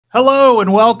Hello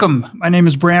and welcome. My name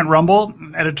is Brant Rumble,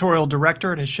 I'm editorial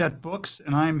director at Hachette Books,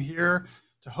 and I'm here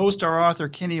to host our author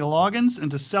Kenny Loggins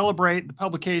and to celebrate the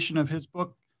publication of his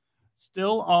book,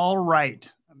 Still All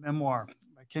Right, a memoir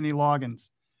by Kenny Loggins.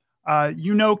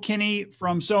 You know Kenny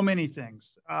from so many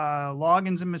things.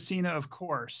 Loggins and Messina, of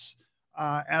course,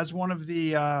 as one of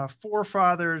the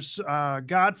forefathers,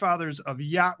 godfathers of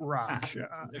yacht rock.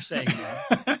 They're saying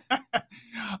that.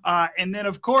 And then,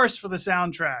 of course, for the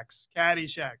soundtracks,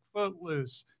 Caddyshack,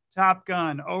 Footloose, Top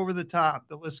Gun, Over the Top,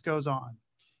 the list goes on.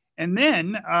 And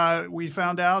then we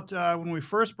found out when we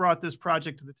first brought this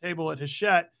project to the table at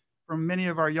Hachette from many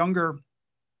of our younger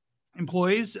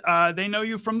employees, they know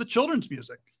you from the children's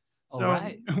music. So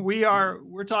right.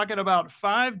 we're talking about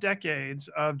 5 decades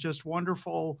of just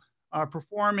wonderful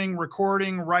performing,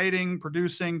 recording, writing,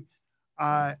 producing.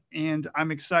 And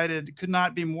I'm excited, could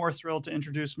not be more thrilled to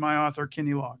introduce my author,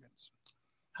 Kenny Loggins.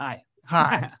 Hi.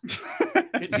 Hi.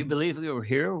 Do you believe we were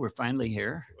here? We're finally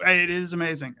here. It is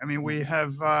amazing. I mean, we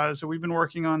have, so we've been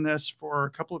working on this for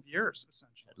a couple of years,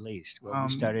 essentially. At least. Well, we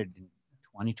started in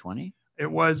 2020.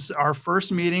 It was, our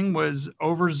first meeting was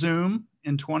over Zoom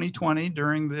in 2020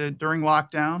 during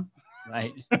lockdown.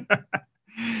 Right.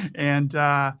 And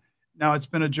now it's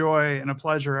been a joy and a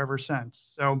pleasure ever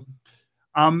since. So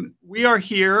we are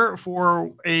here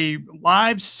for a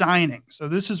live signing. So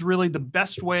this is really the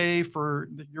best way for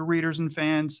your readers and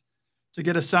fans to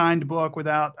get a signed book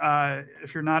without,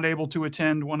 if you're not able to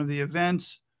attend one of the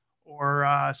events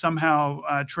or somehow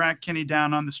track Kenny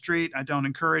down on the street. I don't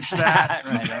encourage that.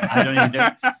 Right. I don't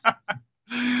either.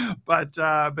 But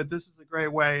this is a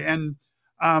great way. And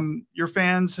your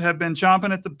fans have been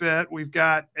chomping at the bit. We've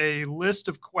got a list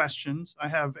of questions. I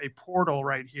have a portal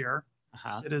right here.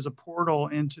 It is a portal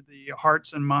into the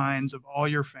hearts and minds of all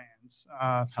your fans.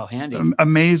 How handy.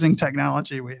 Amazing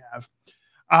technology we have.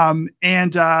 One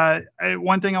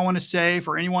thing I want to say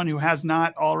for anyone who has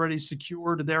not already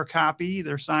secured their copy,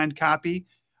 their signed copy,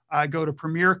 go to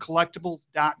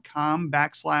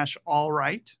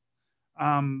premiercollectibles.com/allright,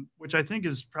 which I think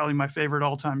is probably my favorite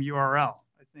all-time URL.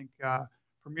 I think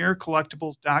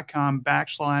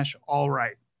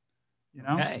premiercollectibles.com/allright. You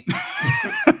know, okay.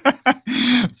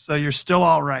 So you're still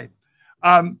all right.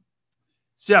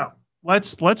 So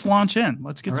let's launch in.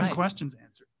 Let's get some questions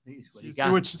answered.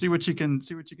 See what you can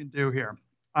do here.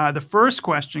 The first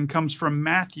question comes from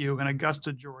Matthew in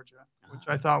Augusta, Georgia, which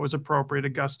I thought was appropriate.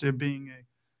 Augusta being a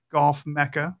golf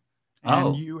mecca,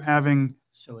 and you having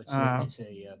so it's a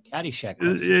Caddyshack.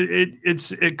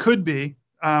 It could be.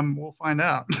 We'll find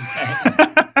out.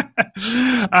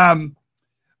 Okay.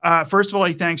 First of all,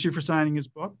 he thanks you for signing his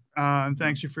book, and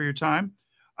thanks you for your time.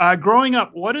 Growing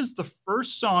up, what is the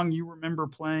first song you remember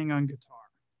playing on guitar?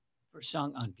 First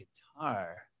song on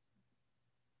guitar.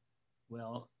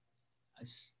 Well, I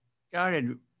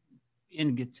started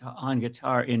on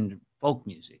guitar in folk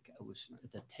music. I was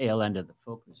at the tail end of the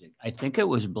folk music. I think it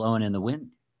was "Blowing in the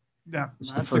Wind." Yeah,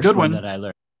 it's that's the first a good one that I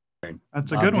learned.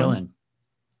 That's a good one.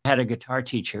 I had a guitar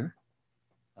teacher,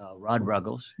 Rod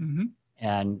Ruggles,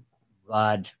 and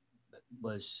Rod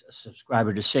was a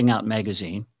subscriber to Sing Out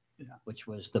magazine, which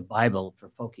was the Bible for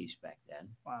folkies back then.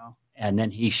 Wow. And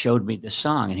then he showed me the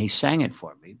song and he sang it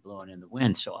for me, "Blowing in the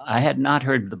Wind." So I had not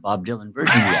heard the Bob Dylan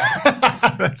version yet.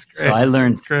 That's great. So I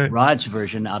learned Rod's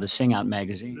version out of Sing Out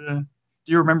magazine. Do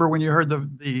you remember when you heard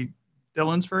the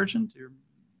Dylan's version?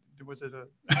 Was it no,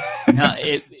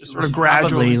 it just was sort of gradually,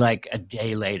 probably like a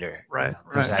day later, right?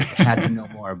 Because I had to know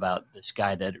more about this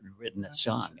guy that had written that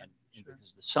song, and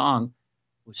because the song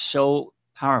was so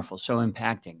powerful, so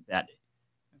impacting that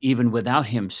even without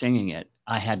him singing it,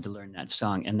 I had to learn that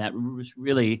song, and that was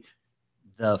really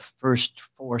the first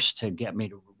force to get me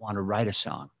to want to write a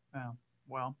song. Oh,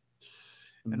 well,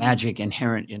 magic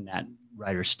inherent in that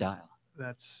writer's style.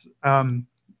 That's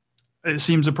it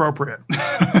seems appropriate.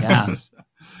 Yeah.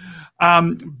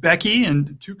 Becky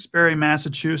in Tewksbury,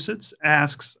 Massachusetts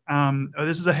asks,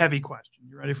 this is a heavy question.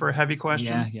 You ready for a heavy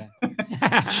question? Yeah.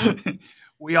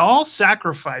 We all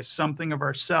sacrifice something of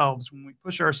ourselves when we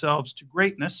push ourselves to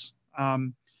greatness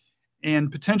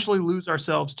and potentially lose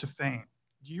ourselves to fame.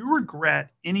 Do you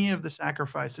regret any of the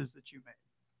sacrifices that you made?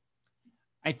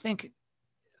 I think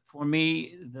for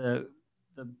me, the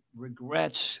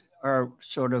regrets are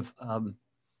sort of,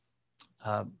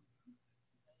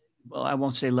 well, I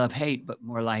won't say love-hate, but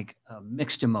more like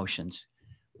mixed emotions.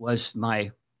 Was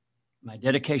my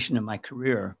dedication to my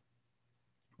career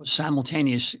was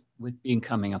simultaneous with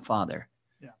becoming a father.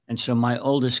 Yeah. And so my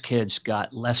oldest kids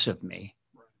got less of me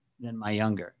than my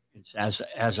younger. It's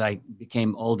as I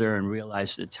became older and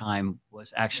realized that time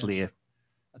was actually a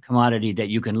commodity that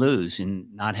you can lose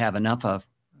and not have enough of,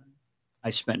 I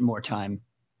spent more time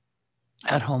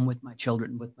at home with my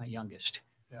children, with my youngest.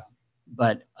 Yeah.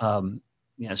 But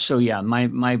yeah, so yeah,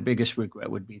 my biggest regret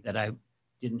would be that I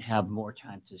didn't have more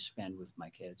time to spend with my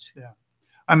kids. Yeah.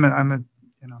 I'm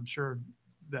sure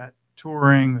that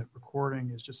touring, that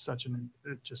recording is just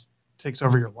it just takes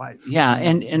over your life. Yeah,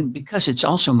 and because it's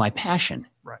also my passion.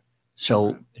 Right.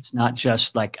 So it's not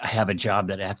just like I have a job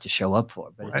that I have to show up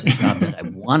for, but it's a job that I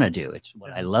want to do. It's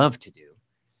what I love to do.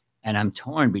 And I'm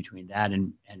torn between that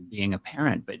and being a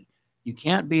parent. But you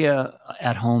can't be a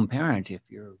at-home parent if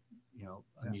you're,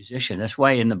 a musician. That's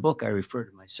why in the book I refer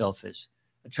to myself as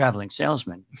a traveling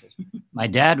salesman, because my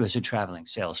dad was a traveling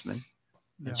salesman.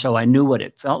 And so I knew what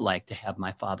it felt like to have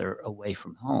my father away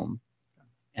from home.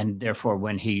 And therefore,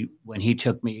 when he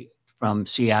took me from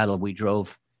Seattle, we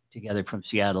drove together from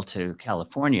Seattle to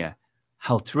California,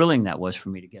 how thrilling that was for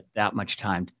me to get that much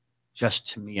time just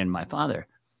to me and my father.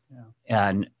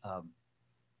 Yeah.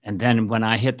 And then when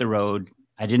I hit the road,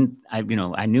 I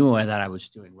knew that I was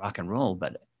doing rock and roll,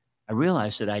 but I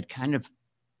realized that I'd kind of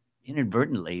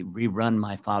inadvertently rerun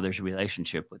my father's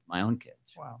relationship with my own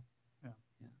kids. Wow. Yeah.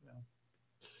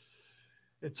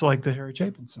 It's like the Harry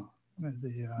Chapin song.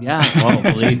 Yeah, well,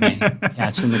 believe me,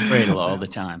 Cats in the Cradle all the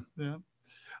time. Yeah.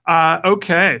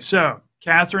 Okay, so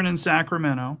Catherine in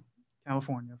Sacramento,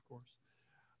 California, of course.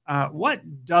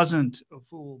 What doesn't a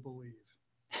fool believe?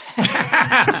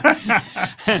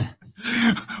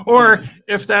 Or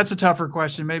if that's a tougher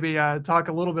question, maybe talk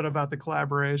a little bit about the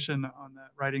collaboration on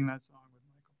writing that song with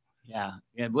Michael.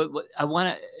 Yeah. I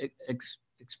want to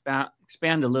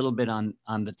expand a little bit on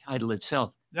the title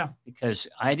itself. Yeah. Because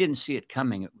I didn't see it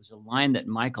coming. It was a line that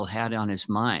Michael had on his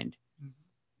mind,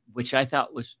 which I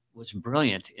thought was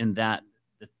brilliant, in that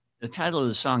the title of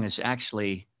the song is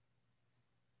actually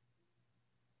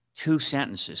two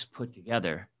sentences put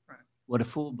together. Right. What a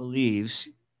fool believes,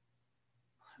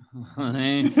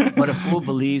 what a fool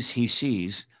believes he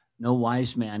sees, no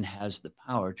wise man has the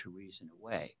power to reason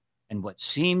away. And what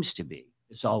seems to be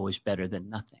is always better than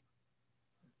nothing.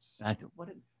 And I thought, what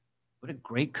a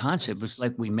great concept. It was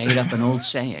like we made up an old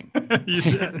saying. You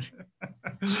did.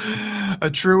 A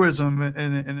truism,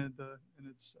 and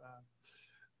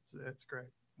it's great.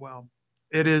 Well,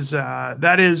 it is.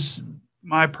 That is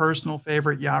my personal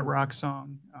favorite yacht rock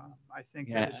song. I think.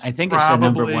 Yeah, I think it's the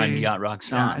 #1 yacht rock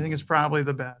song. Yeah, I think it's probably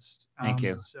the best. Thank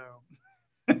you. So,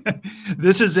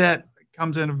 this is it.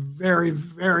 Comes in a very,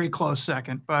 very close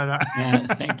second, but yeah,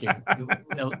 thank you.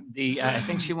 I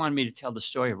think she wanted me to tell the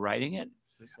story of writing it.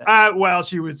 Well,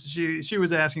 she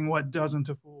was asking what doesn't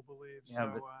a fool believe.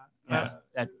 Yeah, so,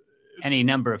 that any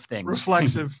number of things.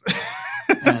 Reflexive.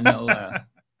 Yeah,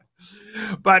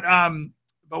 but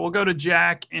we'll go to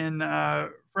Jack in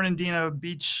Fernandina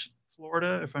Beach,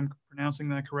 Florida, if I'm pronouncing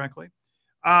that correctly.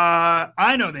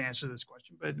 I know the answer to this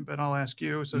question, but I'll ask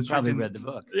you. So you probably read the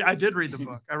book. Yeah, I did read the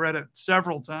book. I read it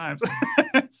several times.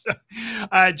 So,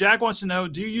 Jack wants to know: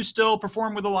 do you still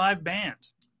perform with a live band?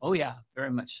 Oh yeah, very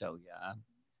much so. Yeah,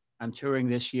 I'm touring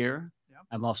this year. Yep.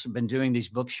 I've also been doing these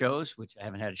book shows, which I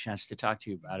haven't had a chance to talk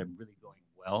to you about. I'm really going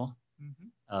well.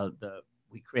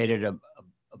 We created a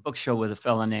book show with a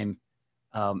fellow named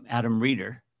Adam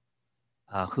Reeder,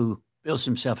 who bills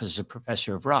himself as a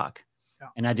professor of rock. Yeah.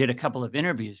 And I did a couple of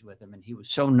interviews with him, and he was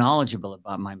so knowledgeable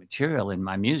about my material and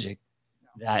my music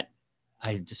that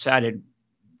I decided,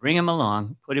 bring him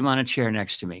along, put him on a chair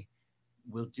next to me.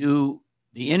 We'll do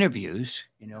the interviews,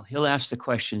 he'll ask the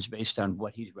questions based on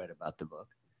what he's read about the book.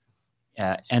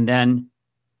 And then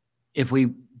if we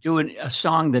do a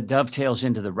song that dovetails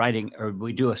into the writing, or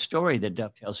we do a story that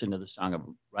dovetails into the song of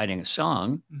writing a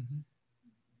song,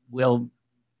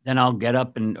 then I'll get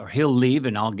up or he'll leave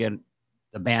and I'll get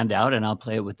the band out and I'll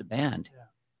play it with the band. Yeah.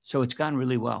 So it's gone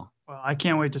really well. Well, I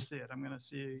can't wait to see it. I'm going to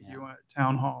see you at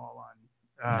Town Hall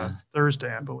on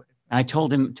Thursday, I believe. I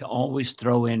told him to always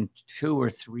throw in 2 or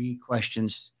 3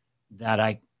 questions that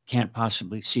I can't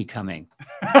possibly see coming,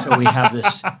 so we have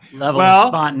this level of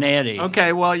spontaneity.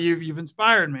 Okay, well, you've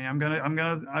inspired me. I'm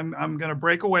gonna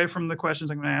break away from the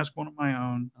questions. I'm gonna ask one of my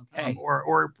own,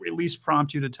 or at least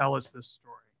prompt you to tell us this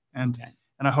story, and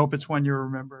I hope it's one you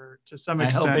remember to some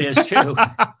extent. I hope it is too.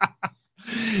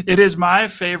 It is my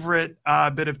favorite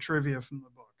bit of trivia from the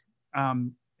book,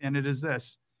 and it is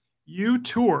this. You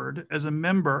toured as a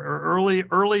member, or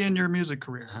early in your music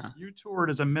career, you toured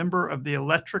as a member of the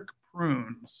Electric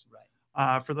Prunes.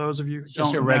 Right. For those of you who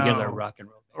just a regular rock and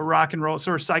roll band. A rock and roll,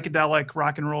 sort of psychedelic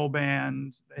rock and roll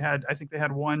band. I think they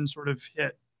had one sort of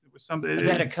hit. It was something. They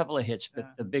had a couple of hits,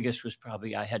 but the biggest was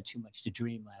probably "I Had Too Much to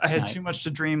Dream Last Night." I Had Too Much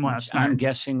to Dream last night. I'm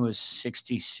guessing was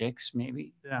 '66,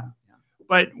 maybe. Yeah.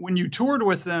 But when you toured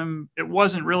with them, it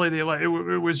wasn't really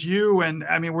it was you. And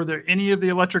I mean, were there any of the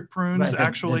Electric Prunes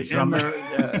actually the drummer,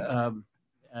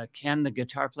 Ken, the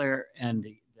guitar player, and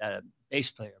the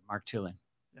bass player, Mark Tulin?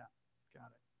 Yeah,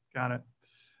 got it.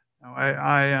 No,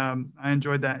 I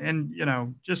enjoyed that, and you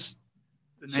know, just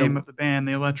the name of the band,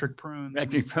 the Electric Prunes.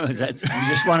 Electric Prunes. That's, you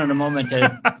just wanted a moment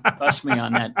to bust me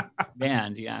on that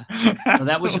band. Yeah. So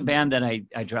that was a band that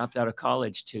I dropped out of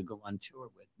college to go on tour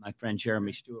with. My friend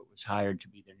Jeremy Stewart was hired to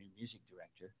be their new music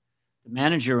director. The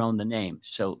manager owned the name.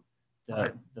 So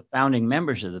the founding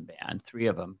members of the band, 3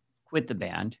 of them, quit the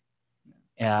band.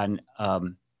 And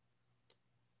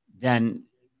then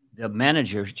the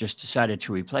manager just decided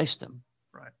to replace them.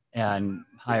 And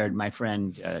hired my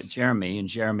friend Jeremy, and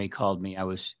Jeremy called me. I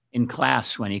was in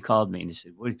class when he called me, and he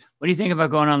said, what do you think about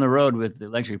going on the road with the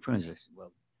Electric Prunes? I said,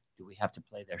 well, do we have to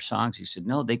play their songs? He said,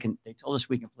 no, they told us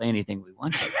we can play anything we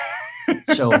want to.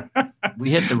 So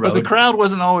we hit the road. But the crowd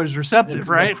wasn't always receptive,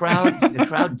 right? The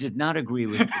crowd did not agree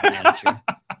with the manager.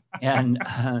 And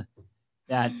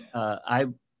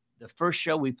the first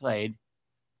show we played,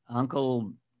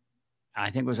 I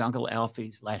think it was Uncle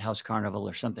Alfie's Lighthouse Carnival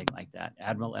or something like that,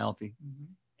 Admiral Alfie,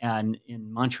 and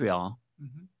in Montreal.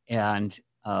 And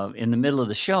in the middle of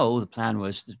the show, the plan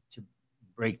was to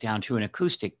break down to an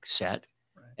acoustic set,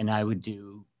 and I would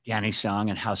do Danny's Song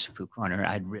and House of Pooh Corner.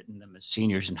 I'd written them as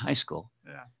seniors in high school.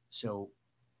 Yeah. So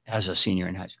as a senior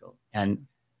in high school. And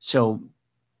so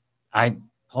I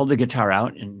hold the guitar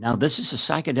out, and now this is a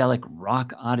psychedelic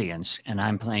rock audience, and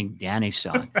I'm playing Danny's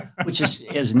Song, which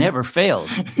has never failed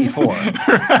before.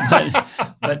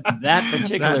 But that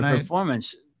particular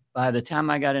performance, by the time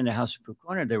I got into House of Pooh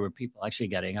Corner, there were people actually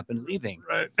getting up and leaving.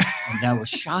 Right. And that was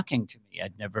shocking to me.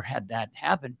 I'd never had that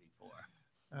happen before.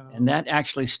 And that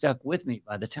actually stuck with me.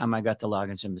 By the time I got to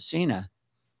Loggins and Messina,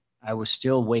 I was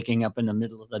still waking up in the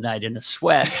middle of the night in a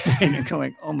sweat and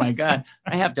going, oh my God,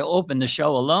 I have to open the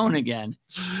show alone again.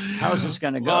 How's this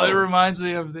going to go? Well, it reminds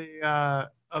me of the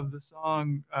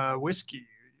song Whiskey.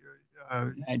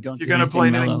 If you're going to play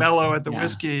anything mellow at the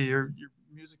Whiskey, your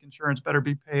music insurance better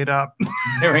be paid up.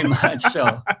 Very much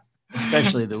so,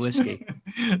 especially the Whiskey.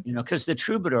 You know, because the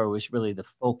Troubadour was really the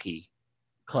folky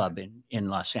club in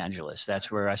Los Angeles.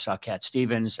 That's where I saw Cat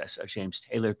Stevens. I saw James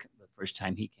Taylor the first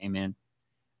time he came in.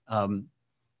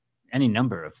 Any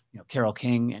number of, Carole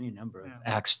King, any number of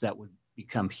acts that would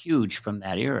become huge from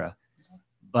that era.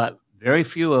 But very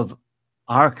few of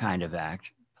our kind of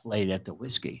act played at the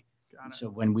Whiskey. So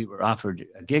when we were offered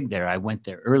a gig there, I went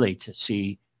there early to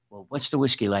see, well, what's the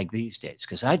Whiskey like these days?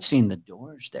 Because I'd seen the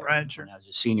Doors there when I was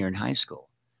a senior in high school.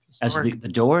 As the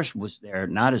Doors was there,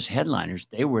 not as headliners,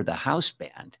 they were the house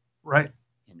band. Right.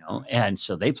 And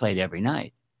so they played every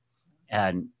night.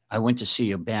 And I went to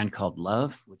see a band called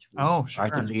Love, which was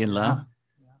Arthur Lee and Love.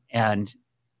 Yeah. And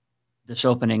this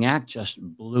opening act just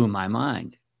blew my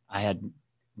mind. I had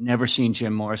never seen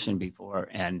Jim Morrison before.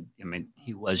 And I mean,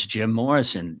 he was Jim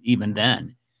Morrison even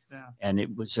then. Yeah. And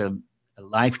it was a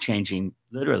life-changing,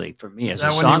 literally, for me as a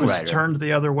songwriter. Was that when he was turned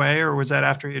the other way, or was that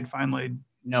after he had finally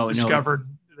discovered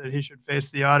that he should face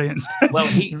the audience? Well,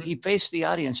 he faced the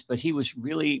audience, but he was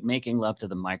really making love to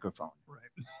the microphone. Right.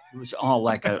 It was all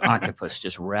like an octopus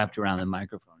just wrapped around the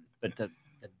microphone. But the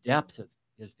depth of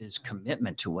his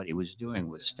commitment to what he was doing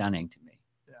was stunning to me.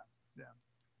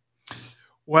 Yeah.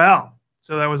 Well,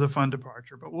 so that was a fun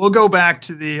departure. But we'll go back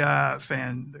to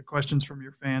the questions from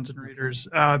your fans and readers.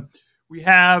 We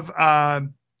have,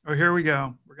 here we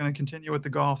go. We're going to continue with the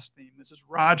golf theme. This is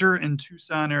Roger in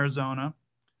Tucson, Arizona.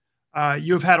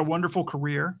 You have had a wonderful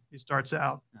career. He starts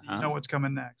out. You know what's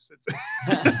coming next.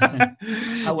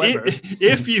 However,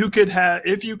 if you could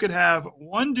have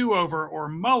one do-over or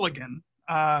mulligan,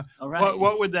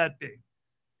 what would that be?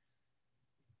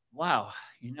 Wow,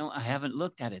 I haven't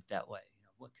looked at it that way.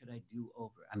 What could I do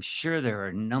over? I'm sure there are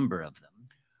a number of them.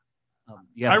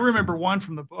 I remember one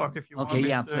from the book. If you want me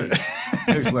to. Please.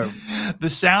 Here's where the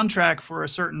soundtrack for a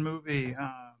certain movie,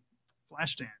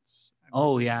 Flashdance.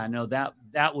 Oh yeah, no,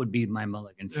 that would be my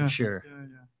mulligan for sure.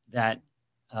 That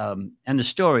and the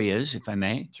story is, if I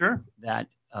may, that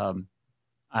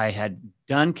I had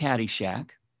done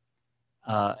Caddyshack,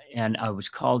 and I was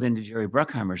called into Jerry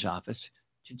Bruckheimer's office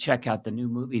to check out the new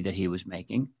movie that he was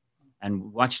making,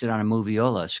 and watched it on a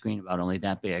moviola, a screen about only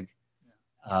that big,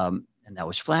 and that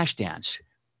was Flashdance.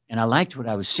 And I liked what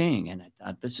I was seeing, and I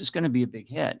thought, this is going to be a big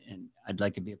hit, and I'd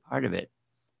like to be a part of it.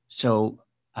 So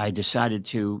I decided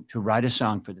to write a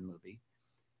song for the movie.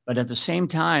 But at the same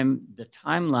time, the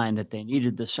timeline that they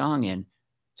needed the song in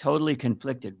totally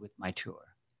conflicted with my tour.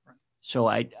 Right. So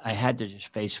I had to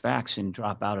just face facts and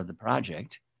drop out of the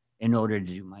project in order to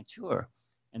do my tour.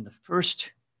 And the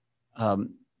first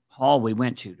hall we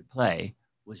went to play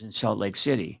was in Salt Lake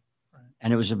City. Right.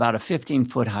 And it was about a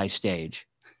 15-foot high stage.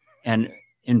 And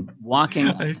in walking,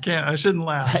 I shouldn't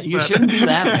laugh. You shouldn't be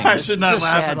laughing. I should not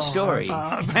laugh at all. It's a sad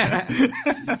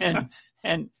story.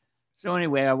 and so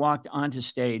anyway, I walked onto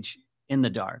stage in the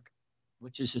dark,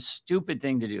 which is a stupid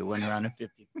thing to do when you're on a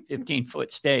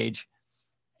 15-foot stage.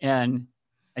 And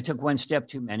I took one step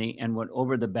too many and went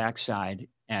over the backside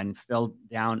and fell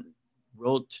down,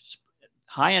 rolled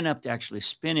high enough to actually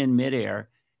spin in midair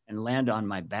and land on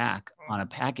my back on a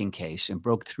packing case and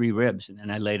broke 3 ribs. And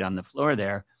then I laid on the floor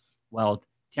there while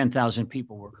 10,000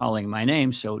 people were calling my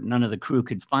name, so none of the crew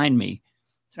could find me.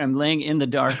 So I'm laying in the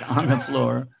dark on the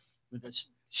floor with this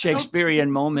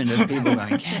Shakespearean moment of people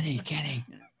going, Kenny, Kenny.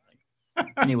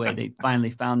 Anyway, they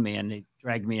finally found me and they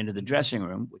dragged me into the dressing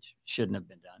room, which shouldn't have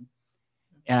been done.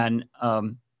 And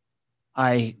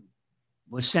I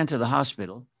was sent to the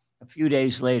hospital. A few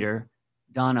days later,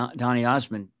 Donny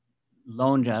Osmond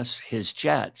loaned us his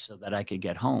jet so that I could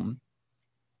get home.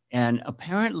 And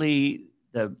apparently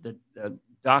the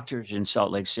doctors in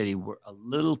Salt Lake City were a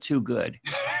little too good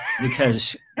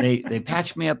because they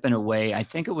patched me up in a way, I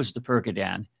think it was the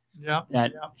Percodan,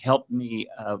 that helped me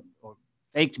or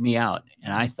faked me out.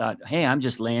 And I thought, hey, I'm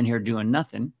just laying here doing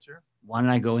nothing. Sure. Why don't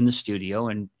I go in the studio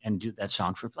and do that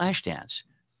song for Flashdance?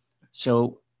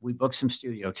 So we booked some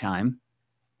studio time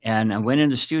and I went in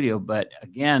the studio, but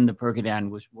again, the Percodan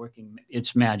was working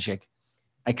its magic.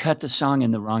 I cut the song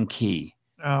in the wrong key.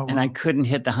 Oh, and I couldn't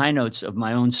hit the high notes of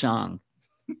my own song.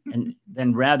 And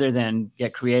then rather than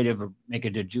get creative or make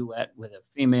it a duet with a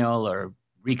female or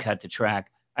recut the track,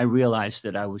 I realized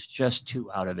that I was just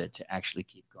too out of it to actually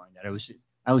keep going, that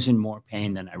I was in more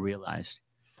pain than I realized.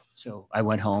 So I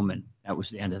went home and that was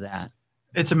the end of that.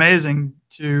 It's amazing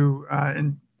to,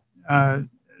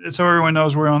 so everyone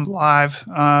knows we're on live.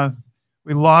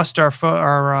 We lost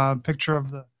our picture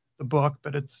of the book,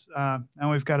 but it's,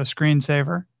 now we've got a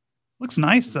screensaver. Looks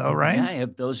nice though, right? Yeah,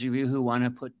 if those of you who want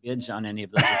to put bids on any of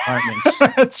those apartments,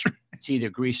 that's right. It's either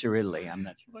Greece or Italy. I'm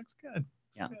not sure. Looks good.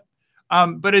 Yeah.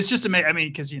 Good. But it's just amazing. I mean,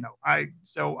 because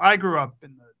I grew up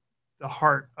in the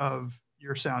heart of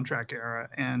your soundtrack era,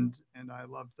 and I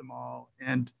loved them all.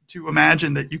 And to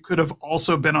imagine that you could have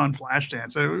also been on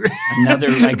Flashdance, another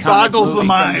iconic boggles the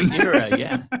mind. From the era,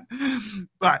 yeah.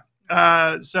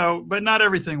 But not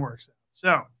everything works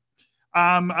out.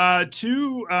 So,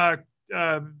 two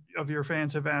of your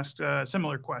fans have asked a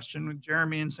similar question, with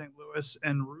Jeremy in St. Louis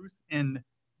and Ruth in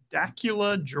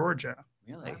Dacula, Georgia.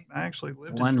 Really? I actually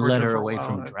lived one in Georgia letter for a away while.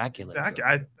 from Dracula. Exactly.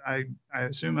 I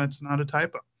assume that's not a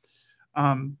typo.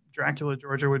 Dracula,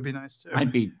 Georgia would be nice too.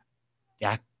 I'd be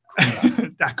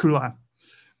Dacula. Dacula.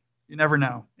 You never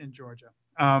know in Georgia.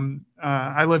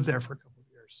 I lived there for a couple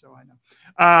of years, so I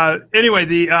know. Anyway,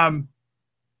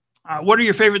 what are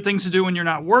your favorite things to do when you're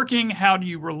not working? How do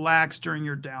you relax during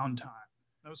your downtime?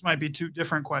 Those might be 2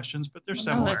 different questions, but they're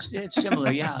similar. No, it's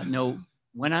similar, yeah. No,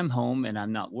 when I'm home and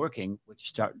I'm not working,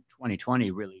 which 2020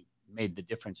 really made the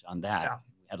difference on that. Yeah.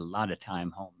 We had a lot of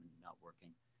time home and not working.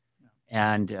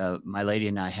 Yeah. And my lady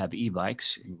and I have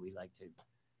e-bikes, and we like to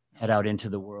head out into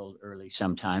the world early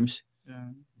sometimes. Yeah.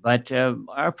 But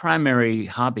our primary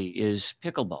hobby is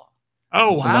pickleball.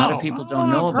 Oh, wow. A lot of people don't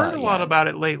know about it. I've heard a lot about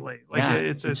it lately. Like yeah,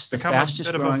 it's the become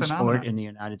fastest a bit of growing a phenomenon. sport in the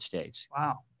United States.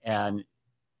 Wow. And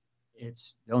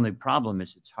it's the only problem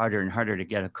is it's harder and harder to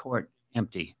get a court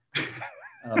empty.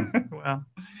 Well,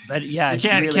 but yeah, you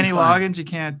can't, really Kenny fun. Loggins, you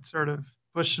can't sort of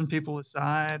push some people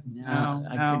aside. No,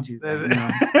 I no. could do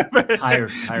that. No. Hire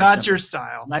not your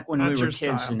style. Like when not we were kids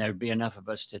style. And there'd be enough of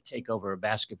us to take over a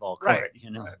basketball court,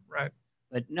 Right.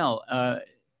 But no,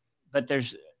 but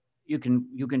you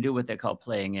can do what they call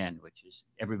playing in, which is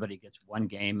everybody gets one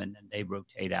game and then they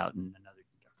rotate out and another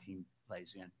team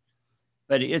plays in.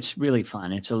 But it's really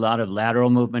fun. It's a lot of lateral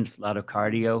movement, a lot of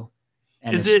cardio.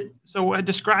 And is it so?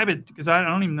 Describe it, because I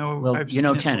don't even know. Well, you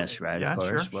know tennis, right? Yeah, of course.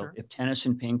 Sure, well, sure. If tennis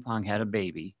and ping pong had a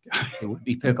baby, it would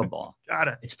be pickleball. Got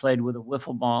it. It's played with a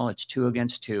wiffle ball. It's 2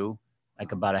 against 2,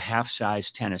 like about a half-size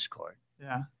tennis court.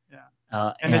 Yeah.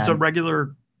 And it's a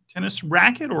regular tennis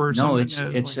racket, or no?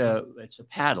 Something, it's a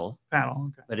paddle.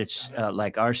 Paddle. Okay. But it's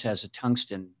like ours has a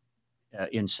tungsten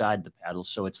inside the paddle,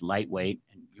 so it's lightweight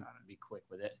and you can be quick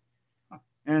with it. Huh.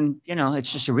 And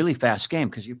it's just a really fast game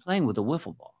because you're playing with a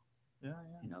wiffle ball. Yeah.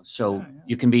 So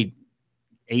you can be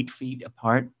 8 feet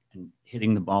apart and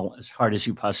hitting the ball as hard as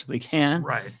you possibly can.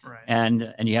 Right.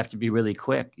 And you have to be really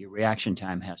quick. Your reaction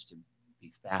time has to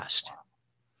be fast. Wow.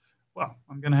 Well,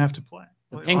 I'm going to have to play.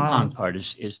 The ping pong part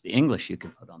is the English you can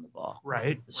put on the ball.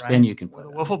 Right. The spin you can put on.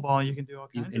 With a wiffle ball, you can do all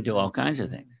kinds of things. You can do all kinds of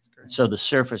things. So the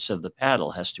surface of the paddle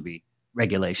has to be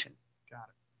regulation.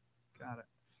 Got it.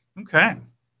 Okay.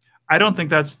 I don't think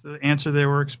that's the answer they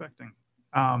were expecting.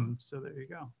 So there you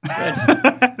go. Good.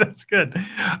 That's good.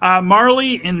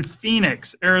 Marley in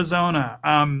Phoenix, Arizona.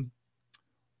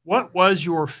 What was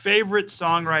your favorite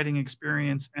songwriting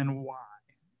experience and why?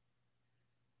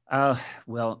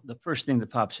 Well, the first thing that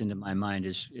pops into my mind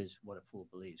is What a Fool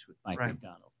Believes with Mike Right.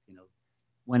 McDonald. You know,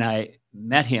 when I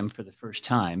met him for the first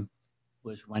time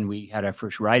was when we had our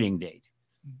first writing date.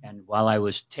 And while I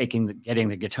was getting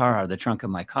the guitar out of the trunk of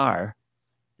my car,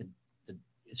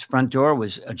 its front door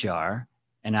was ajar,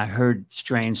 and I heard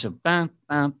strains of bum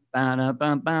bum bum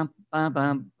bum bum bum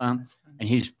bum bum, and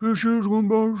he's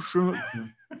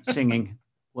singing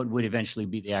what would eventually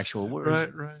be the actual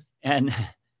words. Right. And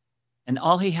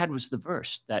all he had was the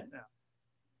verse that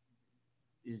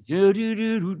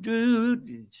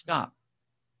stop.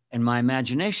 And my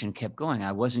imagination kept going.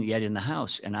 I wasn't yet in the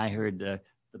house, and I heard the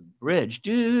bridge.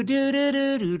 It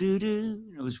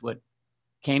was what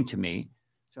came to me.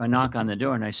 So I knock on the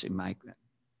door and I say, Mike,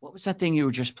 what was that thing you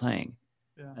were just playing?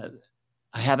 Yeah.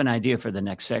 I have an idea for the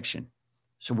next section.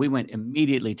 So we went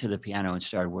immediately to the piano and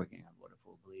started working on What a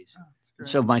Fool Believes. Oh,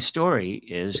 so my story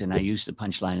is, and I use the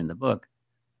punchline in the book,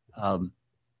 I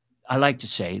like to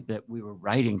say that we were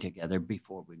writing together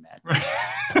before we met.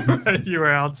 You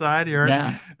were outside.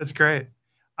 Yeah, that's great.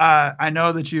 I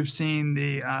know that you've seen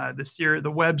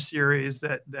the web series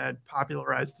that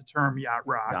popularized the term yacht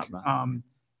rock.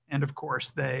 And of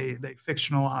course, they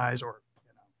fictionalize, or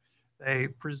they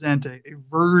present a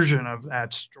version of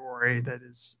that story that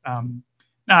is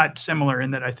not similar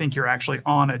in that I think you're actually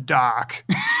on a dock,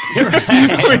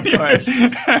 right, of course.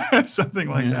 Something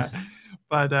like that.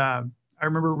 But I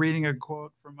remember reading a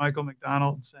quote from Michael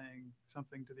McDonald saying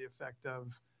something to the effect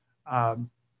of,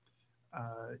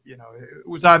 it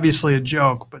was obviously a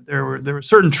joke, but there were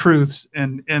certain truths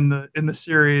in the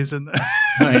series and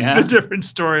the different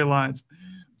storylines.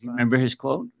 Do you remember his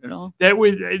quote at all? It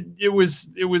was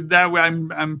that way.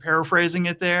 I'm paraphrasing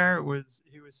it there.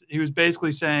 He was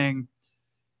basically saying,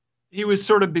 he was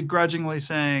sort of begrudgingly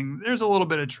saying there's a little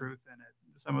bit of truth in it.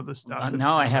 Some of the stuff. Well,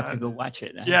 now I have to go watch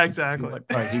it. Yeah, exactly. What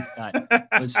part he thought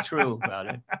was true about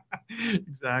it.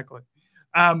 Exactly.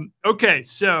 Okay,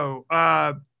 so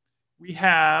we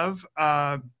have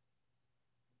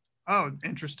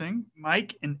interesting.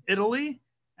 Mike in Italy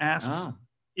asks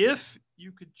if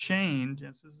you could change.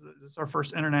 This is our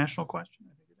first international question.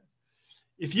 I think it is.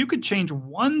 If you could change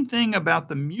one thing about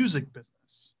the music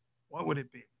business, what would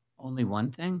it be? Only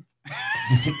one thing?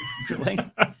 Really?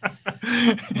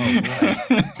 Oh boy.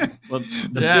 Well,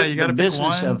 the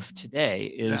business of today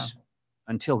is,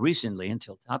 until recently,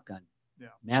 until Top Gun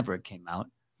Maverick came out,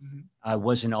 I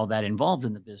wasn't all that involved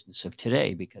in the business of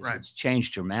today because it's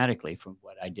changed dramatically from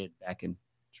what I did back in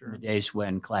the days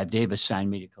when Clive Davis signed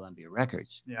me to Columbia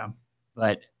Records. Yeah.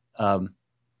 But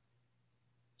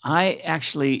I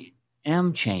actually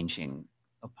am changing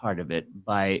a part of it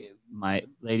by my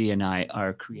lady and I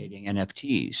are creating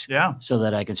NFTs so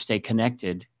that I can stay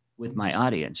connected with my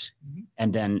audience.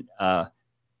 And then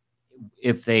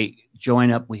if they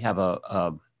join up, we have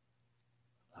a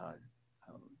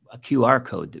QR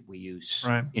code that we use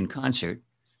in concert,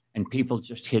 and people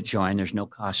just hit join. There's no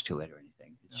cost to it or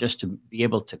anything. It's just to be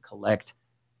able to collect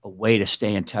a way to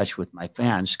stay in touch with my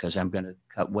fans, because I'm going to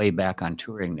cut way back on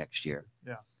touring next year.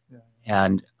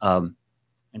 And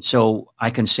so I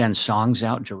can send songs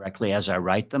out directly as I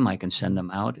write them. I can send them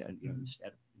out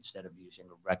instead of using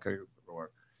a record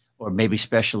or maybe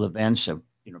special events of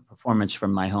performance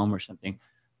from my home or something.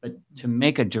 But to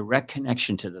make a direct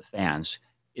connection to the fans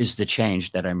is the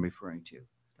change that I'm referring to.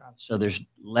 So there's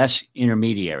less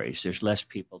intermediaries. There's less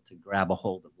people to grab a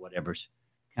hold of whatever's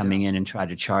coming in and try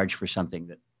to charge for something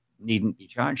that needn't be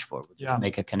charged for. We'll just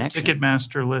make a connection.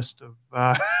 Ticketmaster list of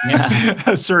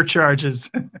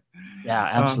surcharges. Yeah,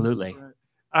 absolutely.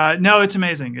 No, it's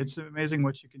amazing. It's amazing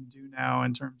what you can do now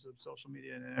in terms of social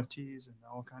media and NFTs and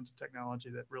all kinds of technology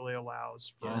that really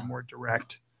allows for a more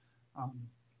direct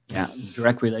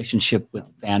direct relationship with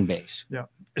the fan base. Yeah.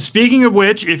 Speaking of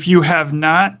which, if you have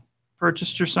not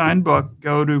purchased your signed book,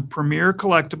 go to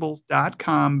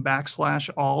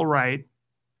premiercollectibles.com/allright.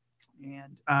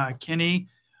 And Kenny,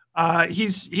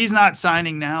 he's not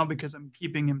signing now because I'm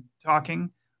keeping him talking,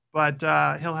 but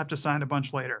he'll have to sign a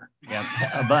bunch later. Yeah,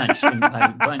 a bunch. And by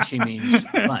bunch, he means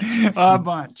a bunch. A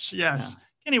bunch, yes. Yeah.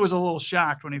 Kenny was a little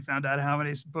shocked when he found out how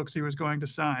many books he was going to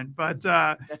sign, but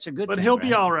that's a good thing. But he'll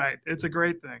be all right. It's a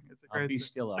great thing. It's a great thing.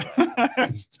 Still all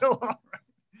right. Still all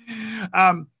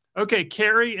right. Okay,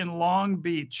 Carrie in Long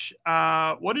Beach.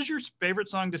 What is your favorite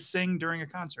song to sing during a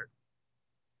concert?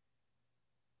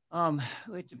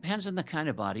 It depends on the kind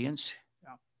of audience.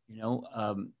 Yeah.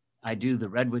 I do the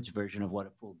Redwoods version of What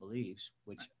a Fool Believes,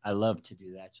 which I love to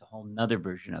do that. It's a whole nother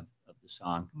version of the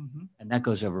song. And that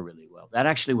goes over really well. That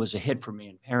actually was a hit for me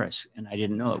in Paris. And I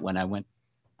didn't know it when I went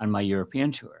on my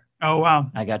European tour. Oh, wow.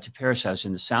 I got to Paris, I was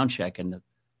in the sound check, and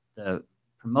the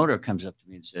promoter comes up to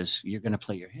me and says, "You're going to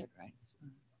play your hit, right?"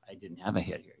 I didn't have a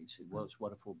hit here. He said, "Well, it's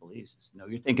What a Fool Believes." I said, "No,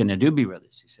 you're thinking the Doobie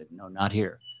Brothers." He said, "No, not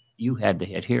here. You had the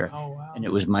hit here." Oh, wow. And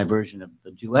it was my version of the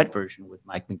duet version with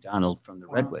Mike McDonald from the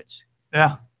Redwoods.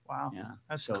 Yeah. Wow. Yeah.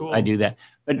 That's so cool. I do that.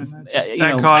 But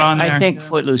that caught on there. I think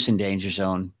Footloose and Danger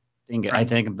Zone, I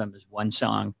think of them as one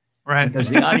song. Right. Because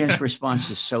the audience response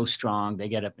is so strong. They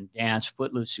get up and dance.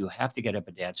 Footloose, you have to get up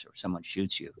and dance or someone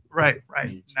shoots you. Right. I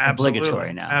mean, it's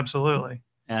obligatory now. Absolutely.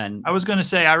 And I was going to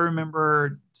say, I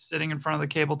remember sitting in front of the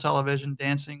cable television,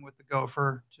 dancing with the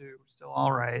Gopher to Still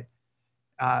All Right.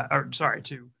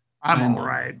 To I'm All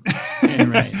Right. Yeah,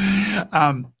 right.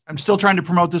 I'm still trying to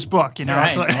promote this book, you know.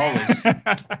 Right,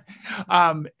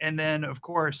 always. And then, of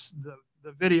course,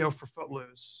 the video for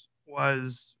Footloose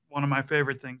was one of my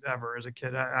favorite things ever as a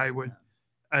kid.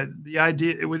 The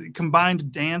idea, it would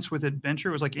combined dance with adventure.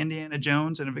 It was like Indiana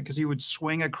Jones, and because he would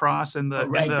swing across in the,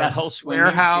 that whole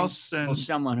warehouse, and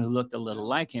someone who looked a little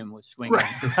like him was swinging.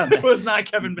 Right. It was not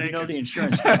Kevin Bacon. You know, the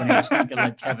insurance company was thinking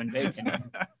like Kevin Bacon,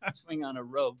 swing on a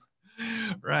rope.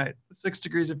 Right. 6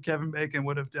 Degrees of Kevin Bacon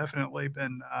would have definitely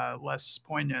been less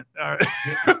poignant,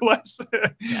 less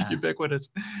ubiquitous.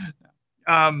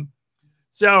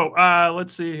 So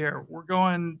let's see here. We're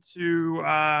going to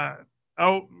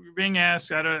we're being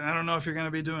asked. I don't know if you're going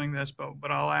to be doing this,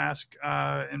 but I'll ask,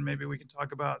 and maybe we can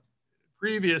talk about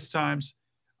previous times.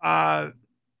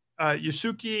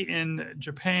 Yusuke in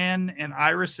Japan and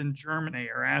Iris in Germany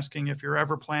are asking if you're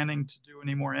ever planning to do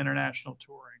any more international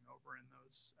touring over in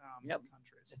those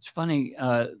countries. It's funny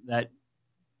that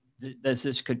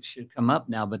this should come up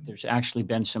now, but there's actually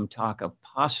been some talk of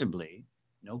possibly,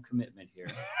 no commitment here,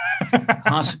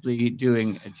 possibly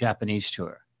doing a Japanese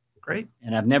tour. Great.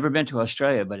 And I've never been to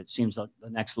Australia, but it seems like the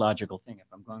next logical thing. If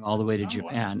I'm going all the way to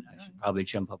Japan, I should probably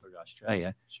jump over to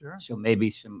Australia. Sure. So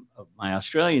maybe some of my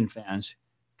Australian fans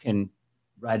can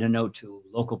write a note to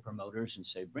local promoters and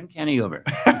say, "Bring Kenny over."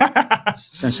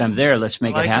 Since I'm there, let's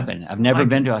make it happen. I've never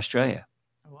been to Australia.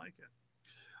 I like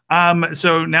it.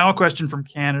 So now a question from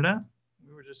Canada.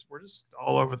 We're just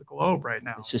all over the globe right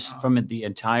now. It's just from the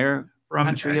entire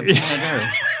country of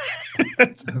Canada.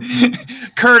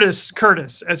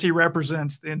 Curtis, as he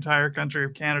represents the entire country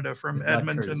of Canada from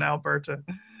Edmonton, Alberta.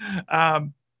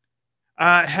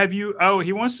 Have you? Oh,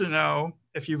 he wants to know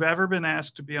if you've ever been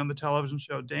asked to be on the television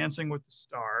show Dancing with the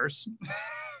Stars.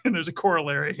 And there's a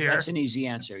corollary here. That's an easy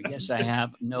answer. Yes, I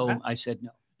have. No, I said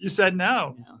no. You said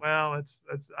no. Yeah. Well,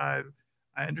 I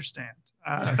understand.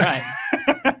 Right.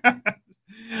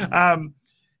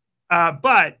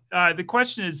 But the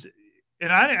question is,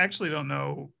 and I actually don't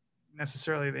know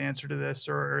necessarily the answer to this,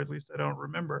 or at least I don't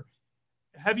remember.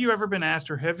 Have you ever been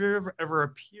asked, or have you ever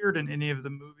appeared in any of the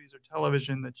movies or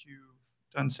television that you've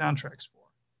done soundtracks for?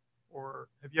 Or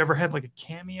have you ever had like a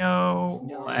cameo?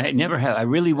 No, I never have. I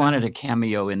really wanted a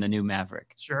cameo in the new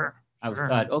Maverick. Sure. I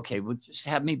thought, okay, well, just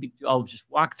have me I'll just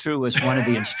walk through as one of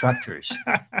the instructors,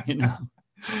 you know.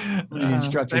 One of the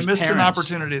instructors' They missed parents. an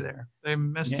opportunity there. They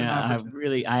missed an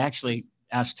opportunity. I actually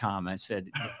asked Tom, I said,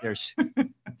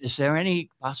 is there any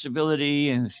possibility?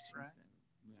 And he said,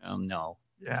 well, no.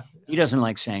 Yeah. He doesn't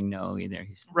like saying no either.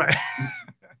 Right. I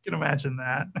can imagine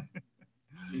that.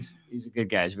 He's a good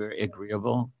guy. He's very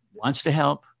agreeable, wants to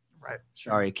help. Right.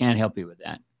 Sorry, can't help you with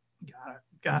that.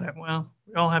 Got it. Well,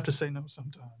 we all have to say no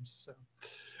sometimes. So,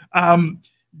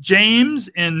 James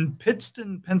in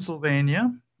Pittston,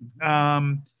 Pennsylvania.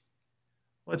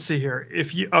 Let's see here.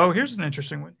 Here's an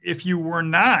interesting one. If you were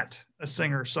not a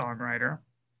singer-songwriter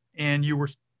and you were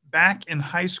back in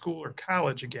high school or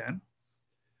college again,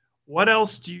 what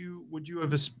else did you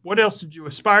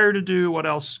aspire to do? What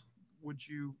else would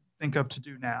you think of to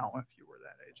do now if you were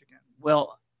that age again?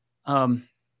 Well,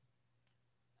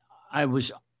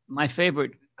 my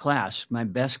favorite class, my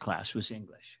best class was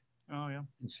English. Oh, yeah.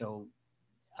 And so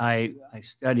I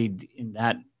studied in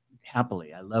that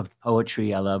happily. I loved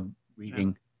poetry. I loved reading.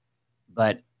 Yeah.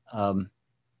 But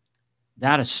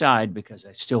that aside, because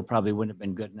I still probably wouldn't have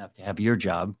been good enough to have your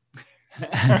job,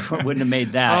 wouldn't have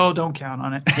made that. Oh, don't count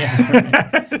on it.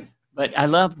 Yeah. But I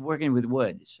loved working with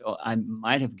wood. So I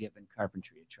might have given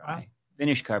carpentry a try. Wow.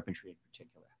 Finished carpentry in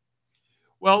particular.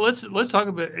 Well, let's talk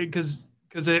about it, because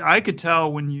I could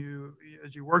tell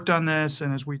as you worked on this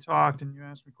and as we talked and you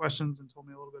asked me questions and told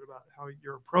me a little bit about how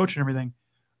your approach and everything,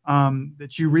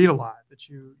 that you read a lot, that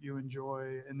you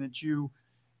enjoy, and that you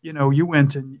you know, you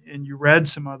went and you read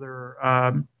some other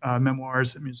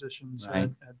memoirs that musicians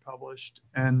had published,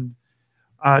 and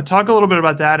talk a little bit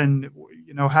about that, and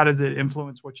you know, how did it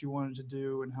influence what you wanted to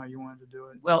do and how you wanted to do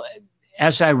it? Well,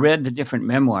 as I read the different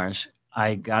memoirs,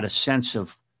 I got a sense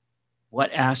of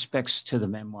what aspects to the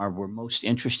memoir were most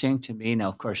interesting to me. Now,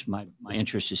 of course, my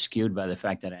interest is skewed by the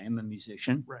fact that I am a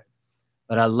musician, right?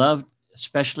 But I loved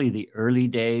especially the early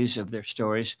days of their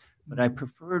stories. But I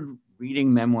preferred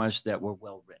reading memoirs that were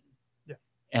well written. Yeah.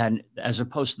 And as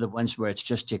opposed to the ones where it's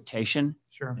just dictation.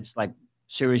 Sure. It's like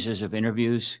series of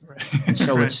interviews. Right. And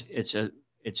so right.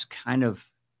 it's kind of,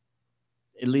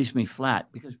 it leaves me flat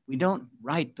because we don't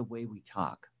write the way we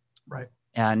talk. Right.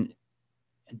 And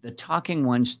the talking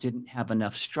ones didn't have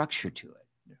enough structure to it.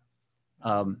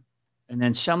 Yeah. And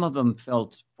then some of them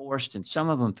felt forced and some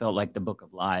of them felt like the Book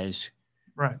of Lies.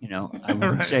 Right. You know, I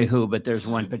won't right. say who, but there's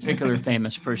one particular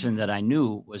famous person that I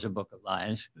knew was a Book of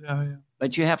Lies. Yeah, yeah.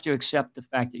 But you have to accept the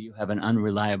fact that you have an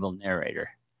unreliable narrator.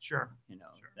 Sure. You know,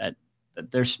 sure. that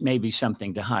there's maybe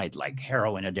something to hide, like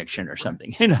heroin addiction or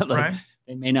something. You know, like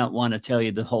they may not want to tell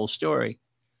you the whole story.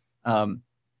 But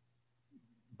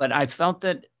I felt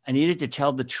that I needed to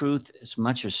tell the truth as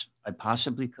much as I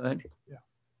possibly could,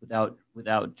 without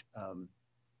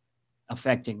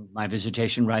affecting my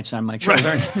visitation rights on my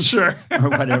children, sure, or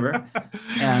whatever,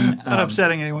 and not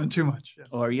upsetting anyone too much. Yes.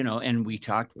 Or you know, and we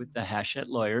talked with the Hachette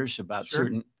lawyers about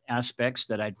certain aspects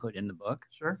that I'd put in the book.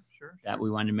 Sure. That we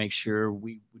wanted to make sure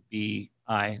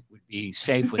I would be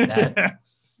safe with that.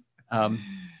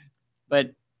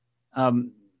 But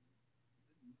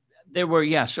there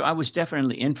were, so I was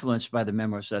definitely influenced by the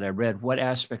memoirs that I read. What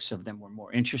aspects of them were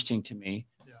more interesting to me?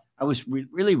 Yeah. I was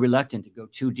really reluctant to go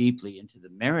too deeply into the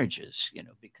marriages, you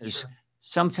know, because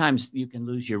sometimes you can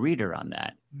lose your reader on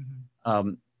that.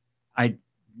 Mm-hmm. I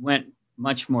went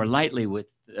much more lightly with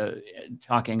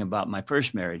talking about my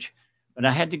first marriage, but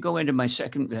I had to go into my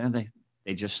second,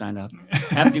 they just signed up.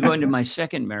 I have to go into my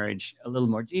second marriage a little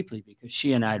more deeply because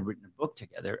she and I had written a book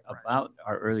together about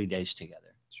our early days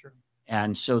together. Sure.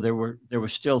 And so there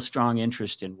was still strong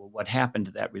interest in, well, what happened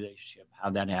to that relationship, how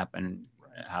that happened,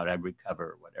 how did I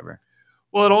recover, or whatever.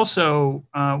 Well, it also,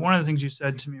 one of the things you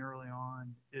said to me early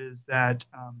on is that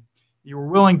you were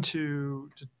willing to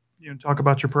talk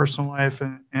about your personal life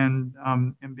and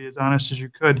be as honest as you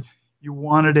could. You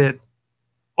wanted it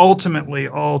ultimately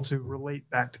all to relate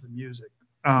back to the music.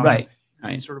 Right.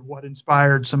 And sort of what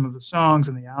inspired some of the songs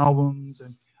and the albums.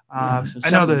 And so I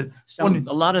know that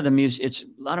a lot of the music,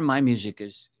 a lot of my music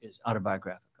is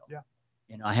autobiographical. Yeah.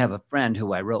 You know, I have a friend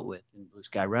who I wrote with in Blue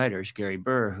Sky Writers, Gary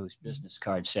Burr, whose business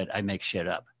card said, "I make shit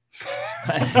up."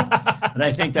 But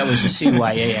I think that was a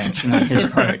CYA action on his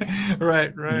part.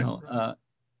 Right. You know,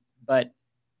 but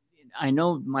I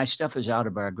know my stuff is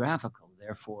autobiographical.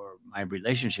 Therefore, my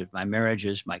relationships, my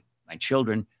marriages, my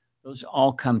children, those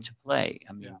all come to play.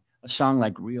 I mean, a song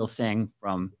like "Real Thing"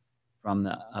 from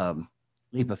the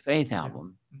Leap of Faith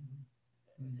album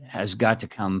has got to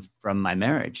come from my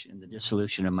marriage and the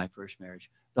dissolution of my first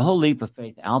marriage. The whole Leap of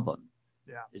Faith album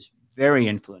is very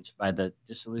influenced by the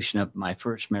dissolution of my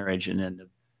first marriage and then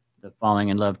the falling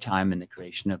in love time and the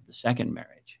creation of the second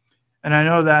marriage. And I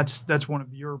know that's one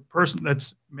of your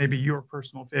that's maybe your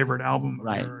personal favorite album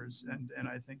of yours. And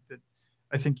I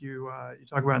think you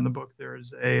talk about in the book,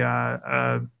 there's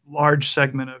a large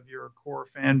segment of your core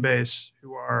fan base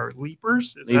who are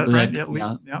leapers. Is that right? Yeah.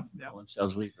 Call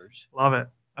themselves leapers. Love it.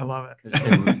 I love it.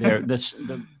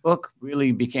 The book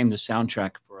really became the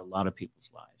soundtrack for a lot of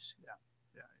people's lives.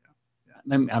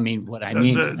 Yeah. I mean, what I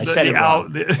mean, I said it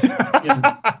wrong.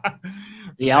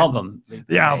 The album.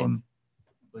 The album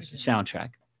was the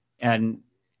soundtrack. And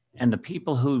the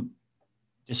people who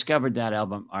discovered that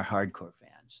album are hardcore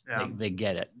fans. Yeah. They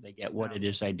get it. They get what it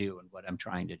is I do and what I'm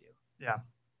trying to do. Yeah.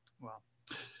 Well,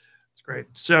 that's great.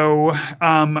 So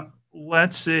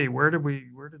let's see. Where did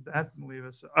that leave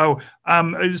us?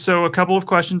 So a couple of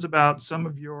questions about some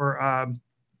of your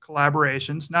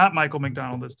collaborations. Not Michael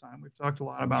McDonald this time. We've talked a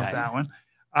lot about that one.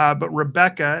 But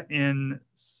Rebecca in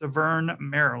Severn,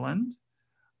 Maryland.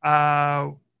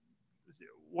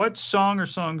 What song or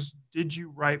songs did you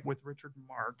write with Richard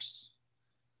Marx?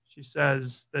 She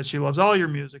says that she loves all your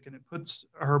music and it puts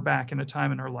her back in a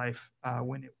time in her life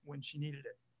when she needed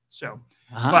it. So,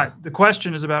 but the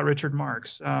question is about Richard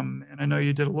Marx. And I know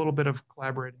you did a little bit of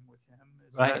collaborating with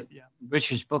him.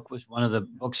 Richard's book was one of the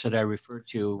books that I referred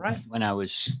to when I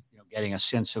was getting a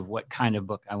sense of what kind of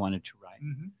book I wanted to write.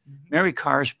 Mary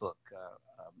Carr's book,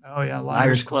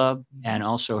 Liars Club, and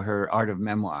also her Art of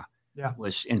Memoir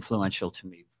was influential to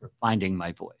me for finding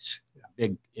my voice.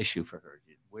 Big issue for her.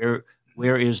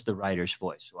 Where is the writer's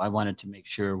voice? So I wanted to make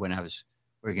sure when I was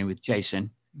working with Jason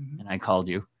and I called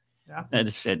you. Yeah. And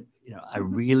I said, you know, I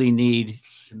really need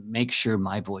to make sure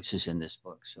my voice is in this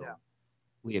book. So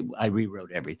I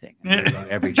rewrote everything. I rewrote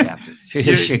every chapter.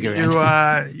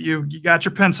 You got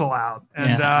your pencil out,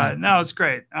 and no, it's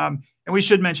great. And we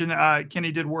should mention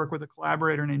Kenny did work with a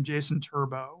collaborator named Jason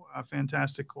Turbo, a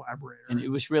fantastic collaborator. And it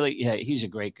was really, he's a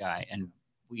great guy, and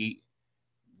we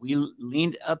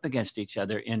leaned up against each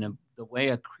other in the way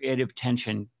a creative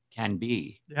tension can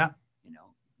be. Yeah, you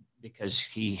know, because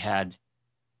he had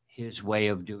his way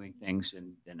of doing things,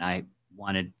 and I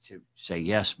wanted to say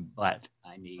yes, but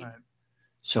I need. Right.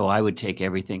 So I would take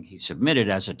everything he submitted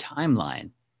as a timeline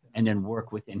and then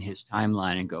work within his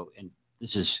timeline and go, and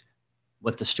this is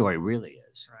what the story really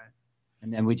is. Right.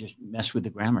 And then we just mess with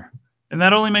the grammar. And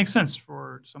that only makes sense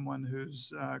for someone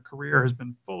whose career has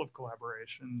been full of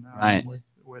collaboration right.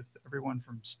 with everyone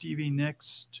from Stevie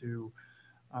Nicks to.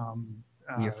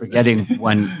 You're forgetting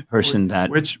one person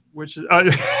which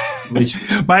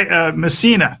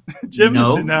Messina, Jim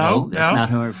Messina. No, that's not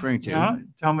who I'm referring to. No?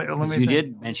 Tell me. Let me. You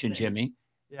did mention Jimmy.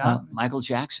 Yeah, Michael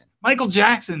Jackson. Michael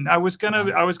Jackson. I was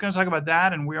gonna talk about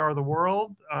that and We Are the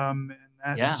World.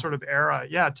 And that sort of era.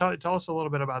 Yeah, tell us a little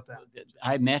bit about that.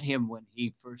 I met him when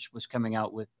he first was coming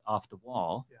out with Off the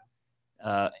Wall.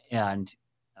 Yeah. And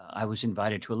I was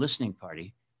invited to a listening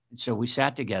party. And so we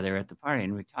sat together at the party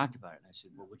and we talked about it. And I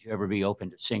said, well, would you ever be open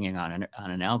to singing on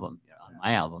an album, on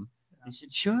my album? Yeah. He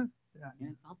said, sure. Yeah,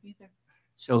 I'll be there.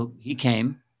 So he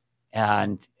came,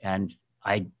 and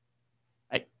I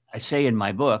say in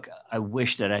my book, I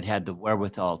wish that I'd had the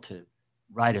wherewithal to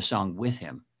write a song with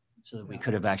him so that we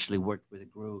could have actually worked with a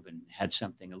groove and had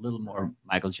something a little more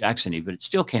Michael Jackson-y, but it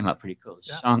still came out pretty cool.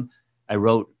 It's a song I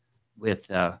wrote with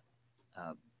the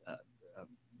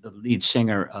lead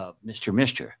singer of Mr.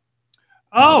 Mister.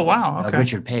 Oh, wow. Okay.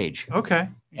 Richard Page. Okay.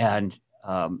 And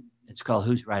it's called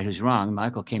Who's Right, Who's Wrong.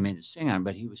 Michael came in to sing on,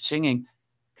 but he was singing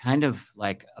kind of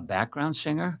like a background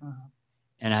singer.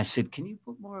 And I said, can you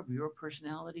put more of your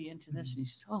personality into this? And he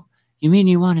said, oh, you mean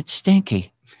you want it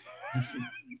stinky? I said,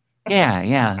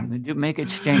 yeah, make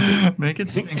it stinky. Make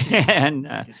it stinky.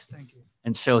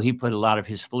 And so he put a lot of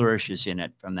his flourishes in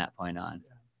it from that point on.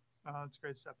 Yeah. Oh, that's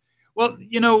great stuff. Well,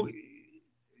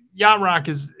 yacht rock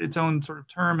is its own sort of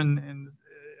term, and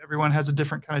everyone has a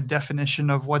different kind of definition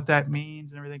of what that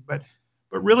means and everything. But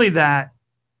really, that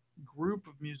group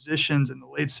of musicians in the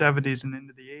late 70s and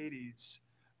into the 80s,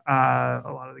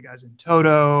 a lot of the guys in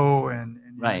Toto and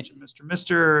right. Mr.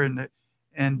 Mister and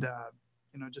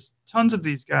just tons of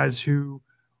these guys who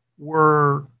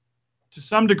were to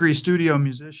some degree studio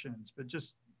musicians, but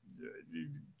just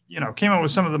came up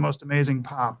with some of the most amazing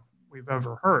pop we've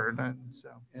ever heard. And so,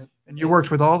 and you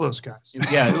worked with all those guys.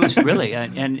 Yeah, it was really,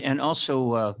 and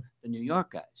also the New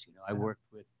York guys. I worked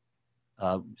with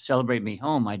Celebrate Me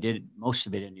Home. I did most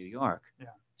of it in New York. Yeah.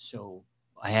 So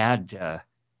I had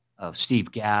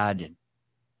Steve Gadd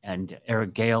and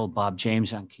Eric Gale, Bob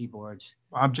James on keyboards.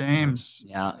 Bob James.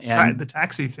 Yeah. And the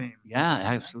Taxi theme. Yeah,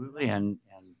 absolutely. And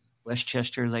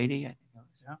Westchester Lady, I think that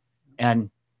was. Yeah.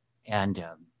 And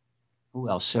who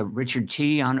else? Richard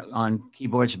T on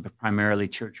keyboards, but primarily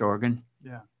church organ.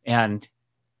 Yeah. And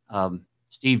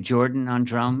Steve Jordan on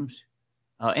drums.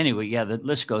 Anyway, the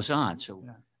list goes on. So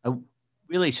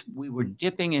we were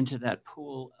dipping into that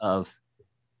pool of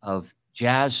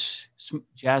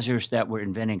jazzers that were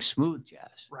inventing smooth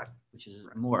jazz, right, which is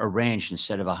more arranged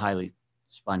instead of a highly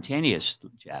spontaneous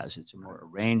jazz. It's a more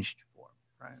arranged form,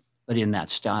 right, but in that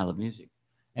style of music.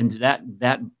 And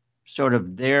that sort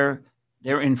of their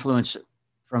influence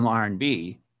from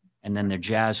R&B and then their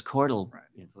jazz chordal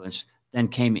influence then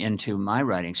came into my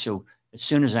writing. So as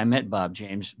soon as I met Bob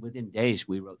James, within days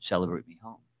we wrote Celebrate Me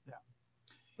Home. Yeah.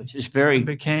 Which is very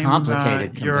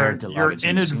complicated compared to your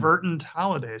inadvertent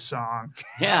holiday song.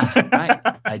 Yeah, right.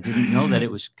 I didn't know that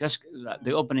it was because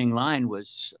the opening line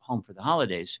was Home for the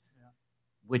Holidays,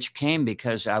 which came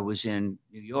because I was in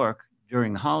New York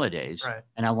during the holidays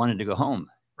and I wanted to go home.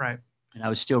 Right. And I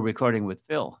was still recording with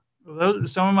Phil. Well,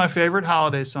 some of my favorite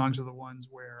holiday songs are the ones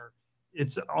where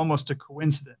it's almost a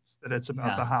coincidence that it's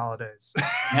about the holidays.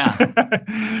 Yeah.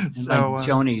 So like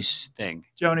Joni's thing.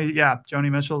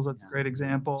 Joni Mitchell's, that's a great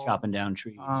example. Chopping down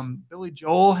trees. Billy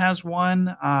Joel has one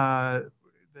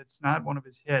that's not one of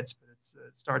his hits, but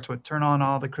it starts with "Turn on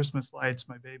all the Christmas lights,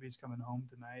 my baby's coming home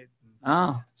tonight."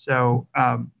 So,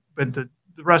 but the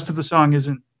rest of the song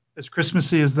isn't as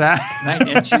Christmassy as that.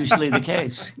 Right, it's usually the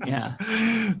case. Yeah.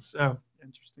 So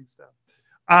interesting stuff.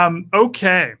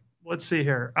 Okay. Let's see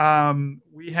here.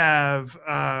 We have.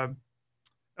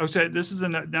 So this is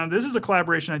a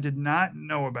collaboration I did not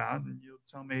know about, and you'll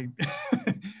tell me.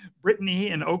 Brittany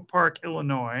in Oak Park,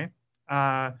 Illinois.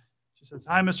 She says,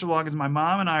 "Hi, Mr. Loggins. My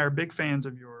mom and I are big fans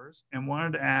of yours and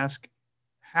wanted to ask,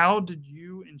 how did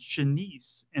you and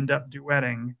Shanice end up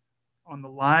duetting on the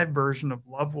live version of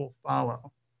Love Will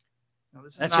Follow?" Now,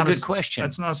 this is That's a good question.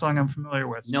 That's not a song I'm familiar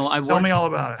with. So No, tell me all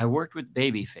about it. I worked with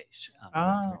Babyface.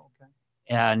 Oh, okay.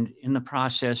 And in the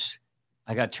process,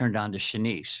 I got turned on to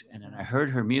Shanice, and then I heard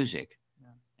her music. Yeah.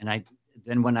 And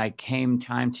then when I came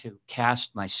time to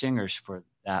cast my singers for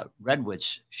that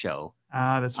Redwoods show,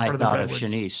 that's part I of the thought of Redwoods.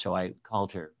 Shanice, so I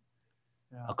called her.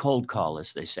 Yeah. A cold call,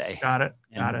 as they say. Got it.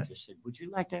 And Got it. Just said, "Would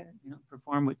you like to,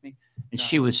 perform with me?" And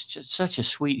she was just such a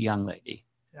sweet young lady.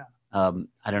 Yeah.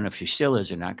 I don't know if she still is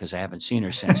or not because I haven't seen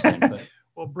her since then. But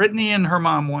well, Brittany and her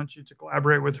mom want you to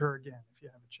collaborate with her again if you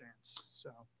have a chance.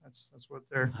 So that's what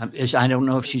they're. I don't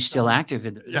know if she's still active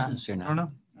in the business or not. I don't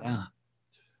know.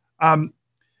 Yeah.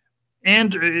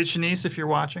 And Shanice, if you're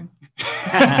watching,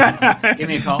 give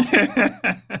me a call.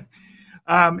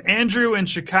 Andrew in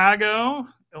Chicago,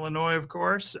 Illinois, of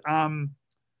course.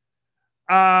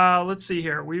 Let's see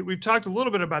here. We've talked a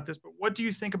little bit about this, but what do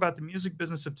you think about the music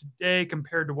business of today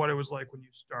compared to what it was like when you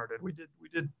started? We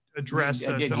did address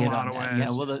this in a lot of ways. Yeah.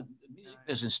 Well, the music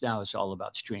business now is all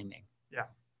about streaming. Yeah.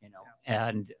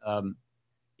 And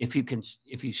if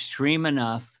you stream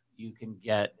enough, you can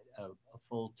get a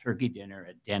full turkey dinner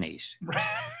at Denny's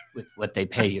with what they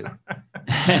pay you.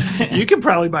 You can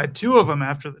probably buy 2 of them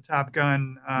after the Top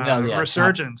Gun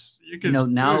resurgence. You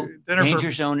can, now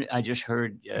Danger Zone. I just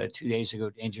heard 2 days ago,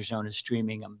 Danger Zone is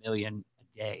streaming 1 million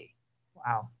a day.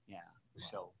 Wow. Yeah.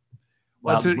 So,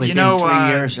 within 3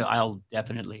 years, I'll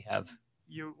definitely have.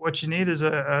 What you need is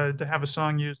to have a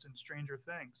song used in Stranger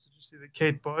Things. Did you see that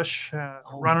Kate Bush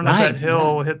running up that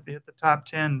hill hit the top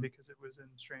 10 because it was in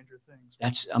Stranger Things?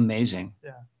 That's amazing.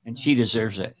 Yeah, and she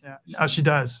deserves it. Yeah, no, she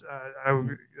does.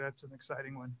 That's an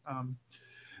exciting one.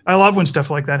 I love when stuff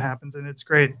like that happens, and it's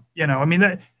great. I mean,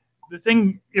 the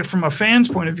thing, if from a fan's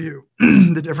point of view,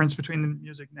 the difference between the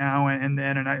music now and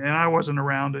then, and I wasn't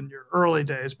around in your early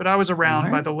days, but I was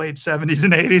around by the late 70s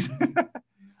and 80s.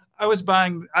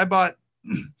 I bought.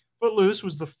 Footloose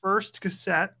was the first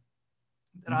cassette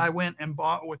that I went and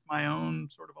bought with my own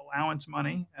sort of allowance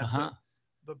money at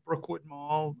the Brookwood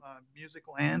Mall, Music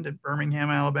Land in Birmingham,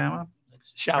 Alabama.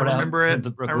 Shout out to the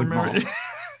Brookwood Mall.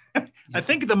 I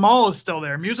think the mall is still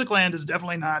there. Music Land is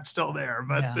definitely not still there,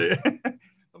 but the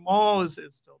mall is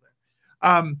still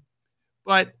there.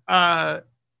 But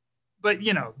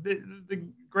the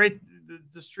great.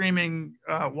 The streaming,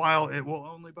 while it will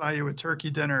only buy you a turkey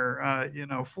dinner,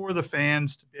 for the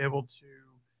fans to be able to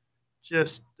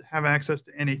just have access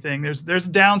to anything. There's a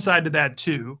downside to that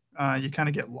too. You kind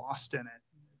of get lost in it.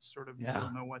 It's sort of you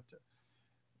don't know what to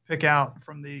pick out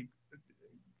from the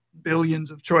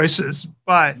billions of choices.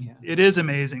 But it is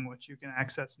amazing what you can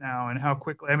access now and how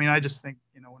quickly. I mean, I just think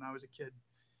when I was a kid,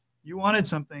 you wanted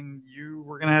something, you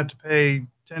were going to have to pay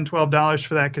 $10, $12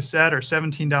 for that cassette or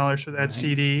 $17 for that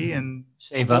CD and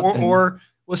save up or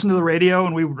listen to the radio,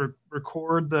 and we would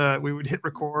we would hit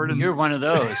record. And you're one of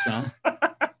those, huh?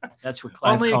 That's what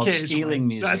Clive called stealing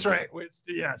music. That's right.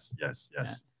 Yes. Yeah.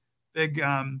 Big.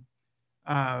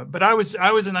 But I was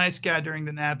a nice guy during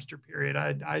the Napster period.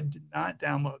 I did not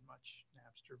download much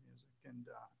Napster music, and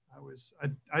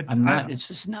I'm not. It's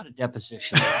just not a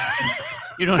deposition.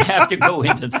 You don't have to go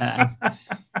into that.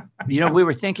 We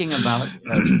were thinking about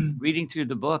reading through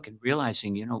the book and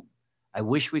realizing, I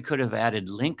wish we could have added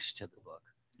links to the book.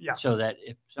 Yeah. So that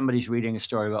if somebody's reading a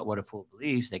story about what a fool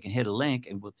believes, they can hit a link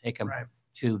and we'll take them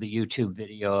to the YouTube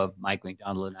video of Mike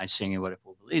McDonald and I singing What a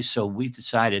Fool Believes. So we've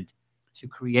decided to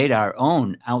create our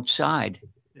own outside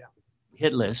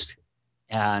hit list,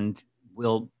 and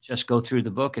we'll just go through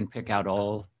the book and pick out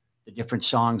all the different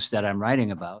songs that I'm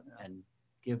writing about and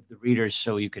give the readers,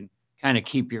 so you can kind of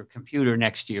keep your computer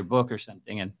next to your book or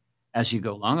something, and as you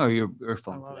go along, or your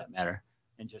phone for that matter,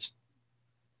 and just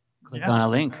click on a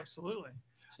link. Absolutely.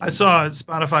 I saw a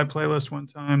Spotify playlist one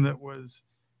time that was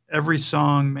every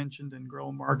song mentioned in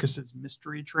Girl Marcus's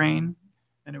Mystery Train.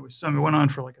 And it went on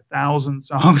for like 1,000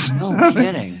 songs. No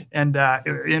kidding. And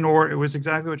in order, it was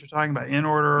exactly what you're talking about. In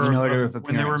order of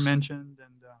when they were mentioned.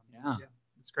 And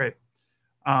it's great.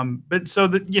 But so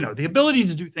the ability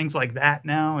to do things like that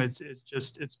now is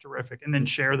it's terrific. And then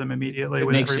share them immediately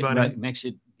with everybody. It makes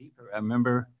it deeper. I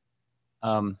remember,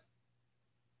 well,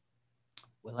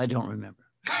 I don't remember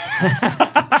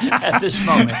at this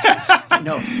moment.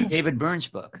 No, David Byrne's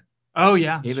book. Oh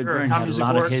yeah, David Byrne had a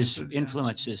lot of his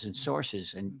influences and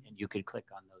sources, and you could click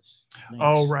on those links.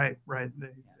 Oh right.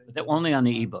 But only on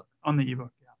the ebook. On the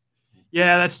ebook,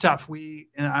 yeah, that's tough.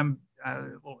 I'm a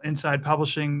little inside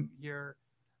publishing here.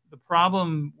 the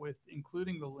problem with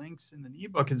including the links in an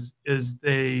ebook is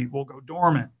they will go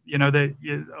dormant. You know, a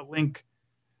link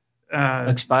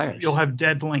expires. You'll have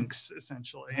dead links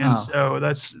essentially, and so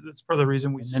that's part of the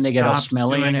reason we. And then they get all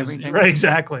smelly and everything. Right,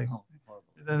 exactly. Oh,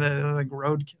 then they're like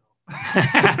roadkill.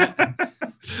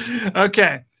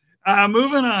 Okay,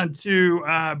 moving on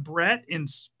to Brett in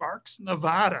Sparks,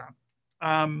 Nevada.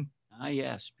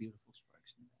 Yes, beautiful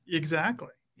Sparks. Exactly.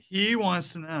 He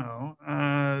wants to know.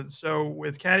 So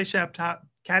with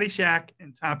Caddyshack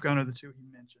and Top Gun are the two he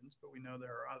mentioned, but we know there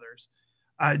are others.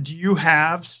 Do you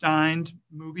have signed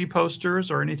movie posters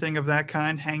or anything of that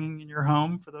kind hanging in your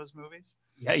home for those movies?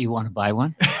 Yeah, you want to buy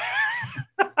one?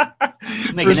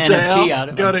 Make for an sale? NFT out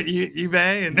of it. Go to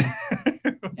eBay and.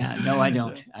 Yeah, no, I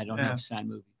don't. I don't have signed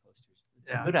movie posters.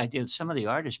 It's Yeah. a good idea. Some of the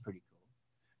art is pretty cool.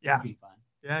 Yeah. Pretty fun.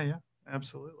 Yeah,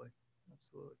 absolutely.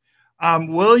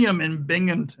 William in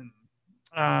Binghamton.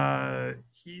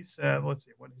 He said, let's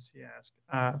see, what does he ask?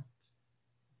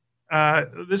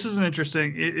 This is an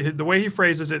interesting, the way he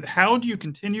phrases it. How do you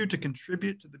continue to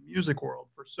contribute to the music world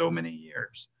for so many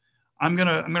years? I'm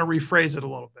gonna rephrase it a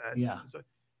little bit. Yeah. So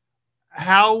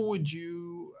how would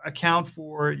you account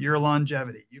for your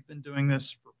longevity? You've been doing this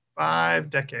for 5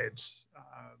 decades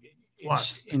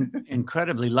plus. It's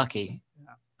incredibly lucky.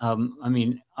 Yeah. I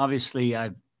mean, obviously,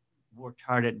 I've worked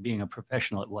hard at being a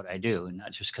professional at what I do, and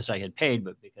not just because I get paid,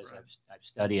 but because I've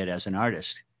studied it as an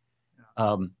artist.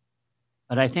 Yeah.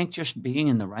 But I think just being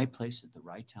in the right place at the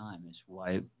right time is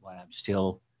why I'm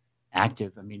still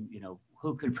active. I mean, you know,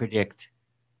 who could predict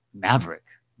Maverick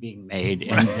being made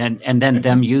and then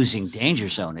them using Danger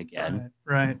Zone again,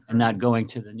 right, and not going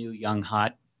to the new young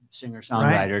hot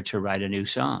singer-songwriter to write a new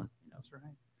song. That's right.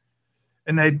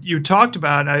 And you talked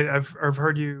about, I've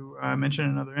heard you mention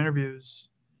in other interviews,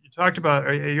 you talked about,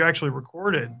 you actually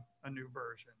recorded a new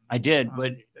version. I did,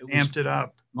 but amped it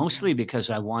up. Mostly because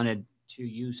I wanted to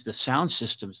use the sound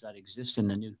systems that exist in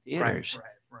the new theaters. Right.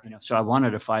 You know, so I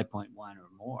wanted a 5.1 or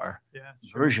more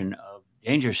version of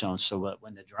Danger Zone, so that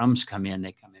when the drums come in,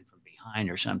 they come in from behind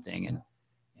or something. And,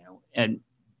 you know, and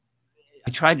I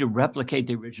tried to replicate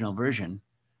the original version,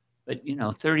 but, you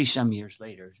know, 30 some years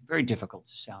later, it's very difficult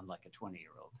to sound like a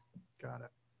 20-year-old. Got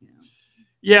it. You know?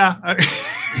 Yeah.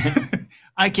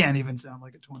 I can't even sound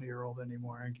like a 20-year-old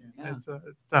anymore. I can't. Yeah.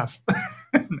 It's tough.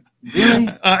 Really?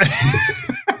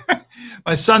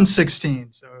 My son's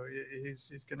 16, so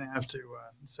he's going to have to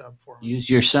sub for me. Use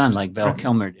your son like Val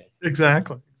Kilmer did.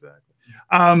 Exactly.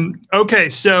 Okay,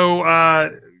 so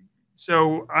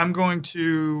I'm going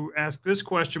to ask this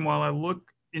question while I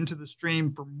look into the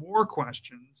stream for more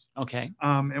questions. Okay.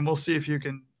 And we'll see if you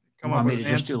can come up with an answer. Want me to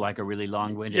just do like a really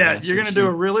long-winded answer? answer? You're going to do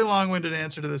a really long-winded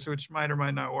answer to this, which might or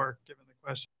might not work given the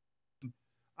question.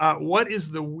 What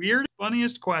is the weirdest,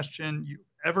 funniest question you've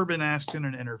ever been asked in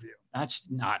an interview? That's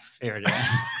not fair to ask.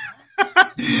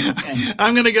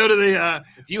 I'm going to go to the...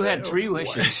 if you had 3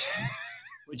 wishes,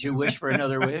 would you wish for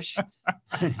another wish?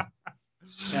 The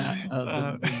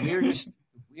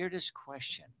weirdest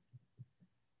question.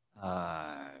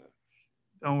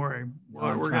 Don't worry.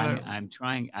 No,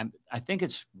 I think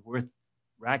it's worth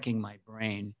racking my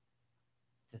brain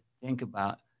to think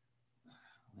about.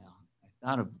 Well, I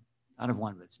thought of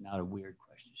one, but it's not a weird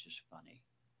question. It's just funny.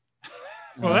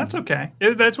 Well, that's okay.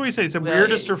 That's what you say. It's the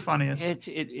weirdest or funniest.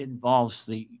 It involves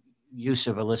the use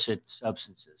of illicit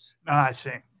substances. I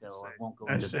see. So I won't go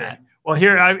into that. Well,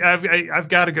 here I've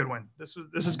got a good one. This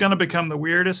is going to become the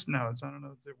weirdest. No, I don't know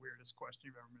if it's the weirdest question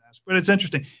you've ever been asked, but it's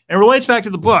interesting. It relates back to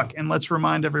the book, and let's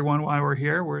remind everyone why we're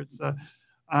here. We're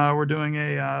doing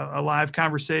a live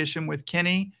conversation with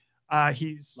Kenny.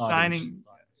 He's signing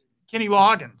Kenny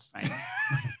Loggins. Right.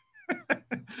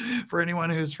 For anyone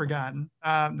who's forgotten,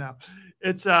 no,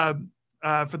 it's for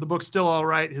the book Still All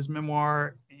Right, his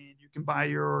memoir, and you can buy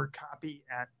your copy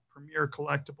at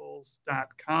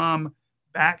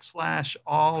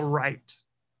premiercollectibles.com/all right.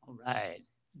 All right.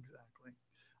 Exactly.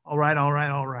 All right.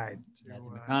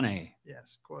 McConaughey.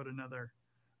 Yes. Quote another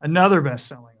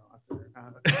best-selling author.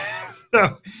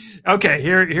 So, okay,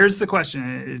 here's the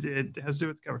question. It has to do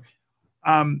with the cover.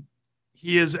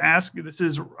 He is asking, this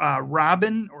is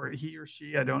Robin, or he or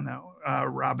she, I don't know,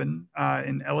 Robin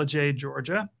in Ellijay,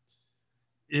 Georgia,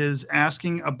 is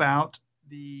asking about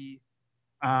the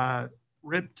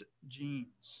ripped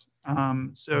jeans.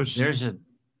 So there's an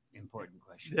important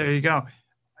question. There you go.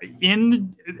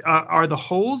 Are the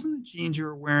holes in the jeans you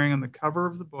were wearing on the cover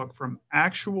of the book from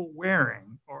actual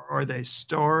wearing, or are they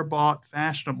store-bought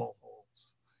fashionable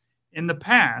holes? In the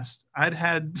past, I'd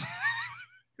had...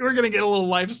 We're going to get a little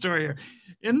life story here.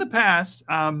 In the past,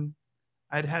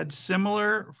 I'd had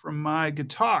similar from my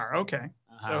guitar. Okay.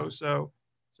 So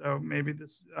So maybe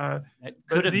this, That but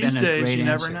could have these been a days great you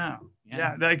never answer. know. Yeah.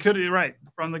 Yeah, that could be right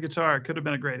from the guitar. It could have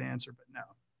been a great answer, but no.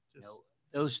 You Just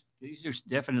know, these are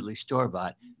definitely store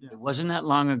bought. yeah, It wasn't that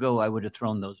long ago I would have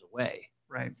thrown those away,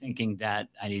 right. thinking that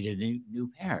I needed a new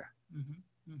pair.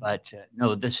 Mm-hmm. But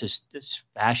no, this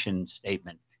fashion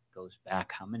statement goes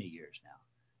back how many years now?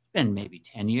 It's been maybe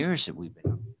 10 years that we've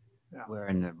been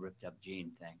wearing the ripped up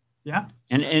jean thing. Yeah.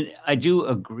 And I do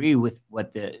agree with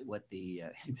what the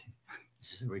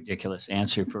this is a ridiculous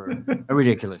answer for a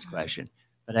ridiculous question.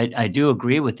 But I do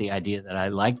agree with the idea that I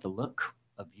like the look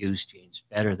of used jeans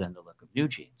better than the look of new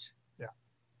jeans. Yeah.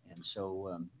 And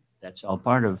so that's all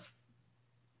part of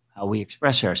how we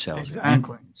express ourselves.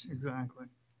 Exactly. Right?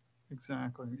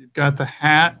 Exactly. You've got the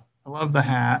hat. I love the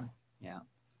hat. Yeah.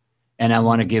 And I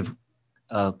want to give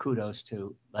kudos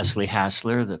to Leslie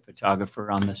Hassler, the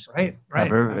photographer on this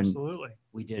cover. Absolutely. And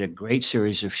we did a great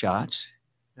series of shots,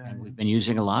 and we've been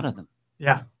using a lot of them.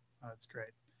 Yeah. Oh, that's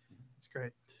great. That's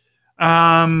great.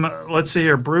 Let's see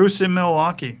here. Bruce in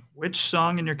Milwaukee. Which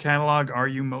song in your catalog are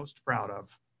you most proud of?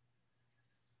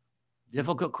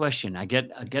 Difficult question. I get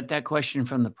that question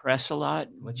from the press a lot.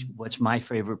 What's my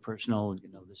favorite personal,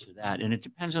 this or that, and it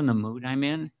depends on the mood I'm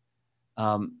in.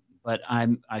 But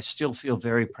I still feel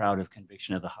very proud of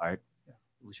Conviction of the Heart. Yeah.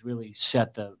 It was really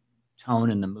set the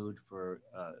tone and the mood for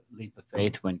Leap of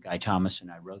Faith when Guy Thomas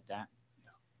and I wrote that.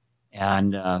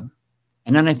 Yeah.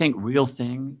 And then I think Real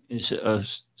Thing is a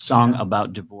song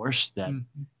about divorce that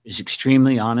is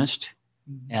extremely honest.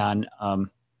 And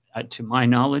to my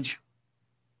knowledge,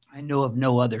 I know of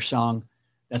no other song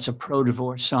that's a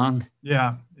pro-divorce song.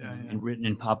 And written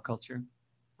in pop culture.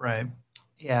 Right.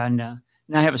 Yeah, and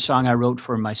I have a song I wrote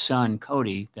for my son,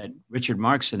 Cody, that Richard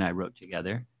Marks and I wrote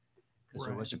together, because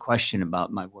there was a question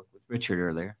about my work with Richard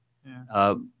earlier,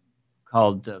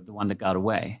 called The One That Got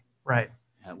Away. Right.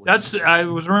 I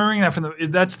was remembering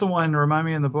that that's the one, remind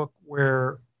me, in the book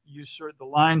where the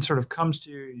line sort of comes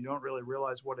to you, you don't really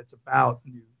realize what it's about,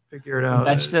 and you figure it out.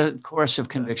 That's the chorus of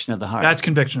Conviction of the Heart. That's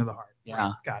Conviction of the Heart. Yeah.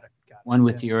 Right. Got it. One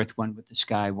with the earth, one with the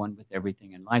sky, one with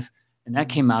everything in life. And that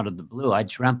came out of the blue. I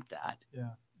dreamt that. Yeah.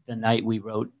 The night we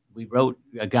wrote,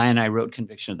 a guy and I wrote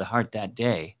Conviction of the Heart that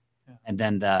day. Yeah. And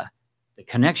then the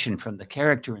connection from the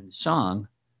character in the song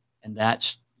and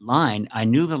that line, I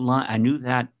knew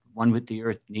that One with the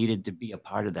Earth needed to be a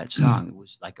part of that song. It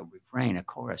was like a refrain, a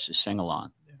chorus, a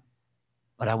sing-along. Yeah.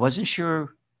 But I wasn't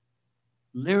sure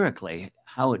lyrically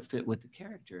how it fit with the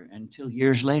character until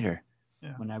years later,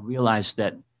 when I realized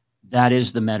that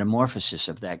is the metamorphosis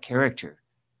of that character,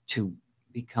 to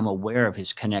become aware of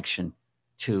his connection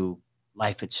to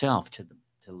life itself, to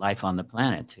life on the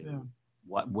planet, to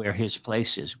where his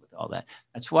place is with all that.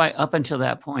 That's why up until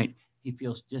that point, he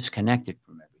feels disconnected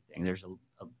from everything. There's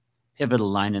a pivotal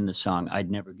line in the song,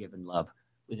 I'd never given love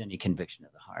with any conviction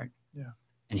of the heart. Yeah.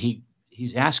 And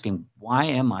he's asking,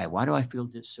 why do I feel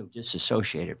so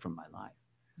disassociated from my life?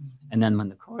 And then when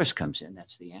the chorus comes in,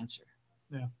 that's the answer.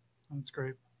 Yeah, that's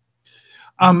great.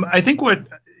 I think what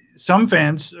some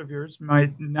fans of yours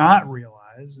might not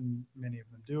realize, and many of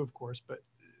them do, of course,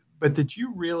 but that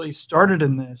you really started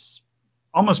in this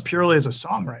almost purely as a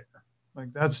songwriter. Like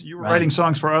you were writing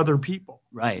songs for other people.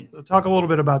 Right. So talk a little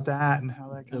bit about that and how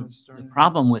that kind of started. The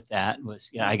problem with that was,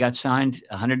 I got signed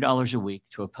 $100 a week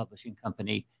to a publishing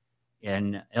company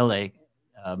in LA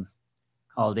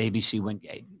called ABC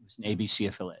Wingate. It was an ABC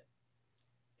affiliate.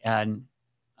 And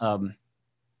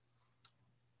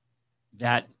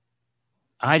that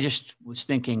I just was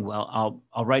thinking, well,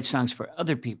 I'll write songs for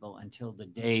other people until the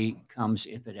day comes,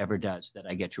 if it ever does, that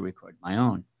I get to record my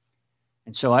own.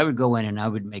 And so I would go in and I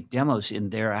would make demos in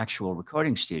their actual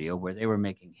recording studio where they were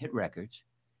making hit records.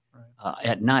 Right.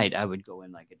 At night, I would go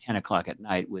in like at 10 o'clock at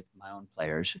night with my own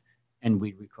players, and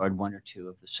we'd record one or two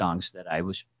of the songs that I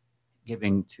was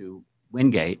giving to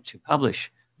Wingate to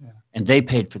publish. Yeah. And they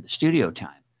paid for the studio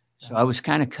time. Yeah. So I was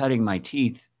kind of cutting my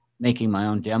teeth making my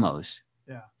own demos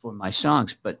for my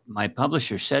songs. But my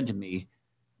publisher said to me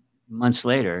months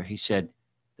later, he said,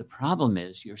 the problem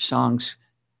is your songs,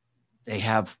 they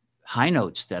have high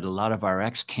notes that a lot of our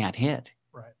acts can't hit.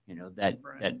 Right. That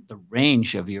the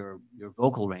range of your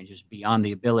vocal range is beyond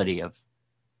the ability of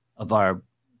our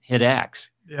hit acts.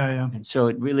 Yeah. And so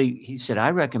he said,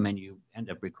 I recommend you end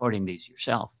up recording these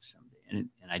yourself someday.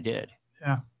 And I did.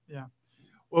 Yeah. Yeah.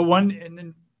 Well, one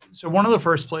of the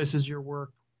first places your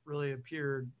work really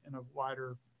appeared in a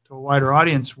wider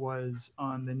audience was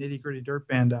on the Nitty Gritty Dirt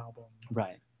Band album.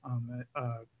 Right.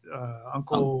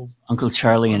 Uncle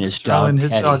Charlie and his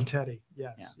dog Teddy.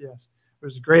 Yes. It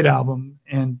was a great album.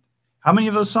 And how many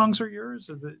of those songs are yours?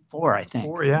 4, I think.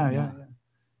 4, yeah.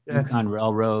 Yukon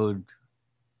Railroad.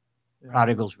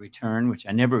 Prodigal's Return, which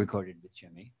I never recorded with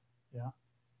Jimmy. Yeah.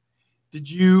 Did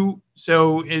you,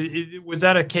 so was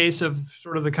that a case of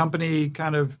sort of the company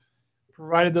kind of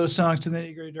provided those songs to the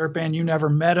Nitty Gritty Dirt Band? You never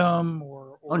met them,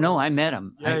 or Oh no, I met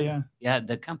him. Yeah,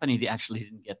 the company actually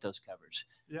didn't get those covers.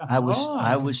 Yeah. I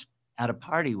was at a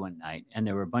party one night, and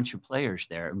there were a bunch of players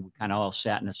there, and we kind of all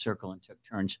sat in a circle and took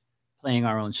turns playing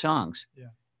our own songs. Yeah.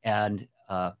 And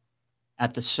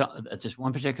at this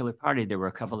one particular party, there were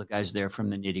a couple of guys there from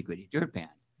the Nitty Gritty Dirt Band,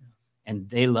 and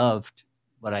they loved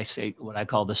what I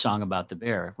call the song about the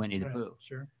bear, Winnie the Pooh,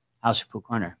 House of Pooh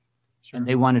Corner, and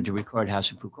they wanted to record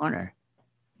House of Pooh Corner,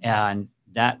 and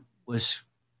that was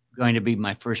going to be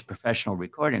my first professional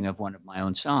recording of one of my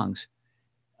own songs,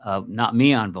 not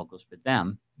me on vocals, but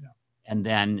them. Yeah. And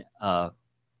then I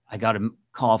got a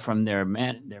call from their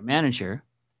manager,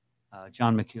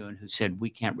 John McEwen, who said, we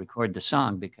can't record the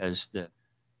song because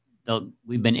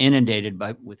we've been inundated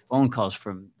with phone calls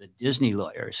from the Disney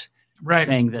lawyers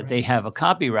saying that they have a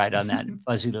copyright on that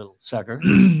fuzzy little sucker,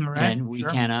 and we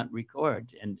cannot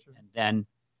record. And then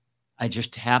I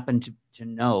just happened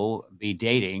to be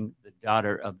dating the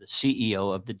daughter of the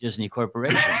CEO of the Disney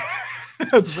Corporation.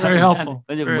 That's very helpful.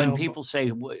 But when people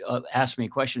ask me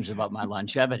questions about my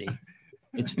longevity,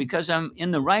 it's because I'm in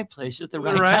the right place at the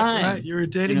right time. Right. You were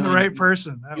dating the right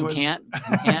person. You can't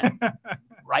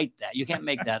write that. You can't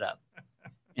make that up.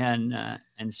 And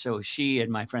so she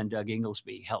and my friend Doug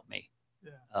Inglesby helped me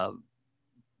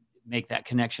make that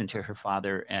connection to her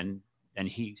father. And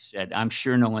he said, I'm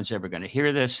sure no one's ever going to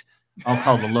hear this. I'll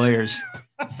call the lawyers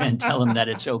and tell them that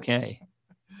it's okay.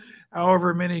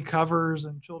 However many covers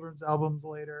and children's albums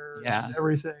later, and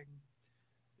everything.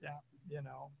 Yeah,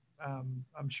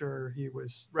 I'm sure he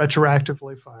was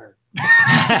retroactively fired.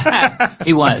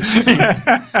 He was.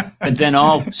 But then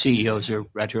all CEOs are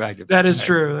retroactive. That is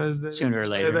true. Sooner or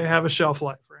later. They have a shelf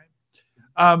life, right?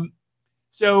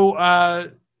 So I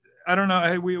don't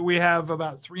know. We have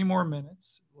about 3 more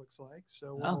minutes, it looks like.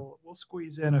 So we'll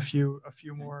squeeze in a few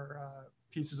more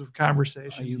pieces of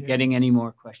conversation. Are you getting any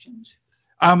more questions?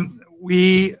 Let's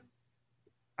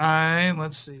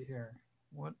see here.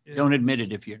 Don't admit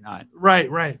it if you're not.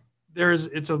 Right.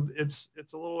 It's a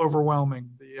little overwhelming.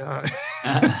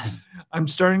 I'm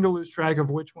starting to lose track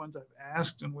of which ones I've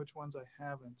asked and which ones I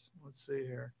haven't. Let's see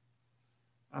here.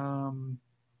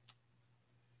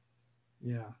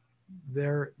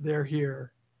 They're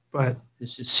here, but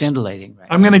this is scintillating, right?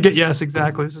 I'm gonna get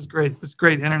exactly. This is great. This is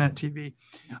great internet TV.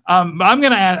 But I'm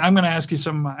gonna ask you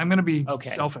some. I'm gonna be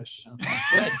selfish. Okay,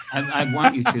 good. I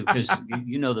want you to, because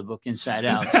you know the book inside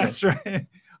out. So. That's right.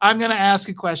 I'm gonna ask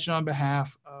a question on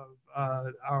behalf of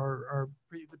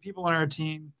the people on our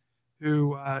team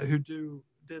who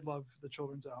did love the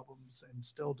children's albums and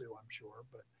still do, I'm sure,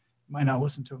 but might not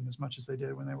listen to them as much as they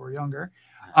did when they were younger.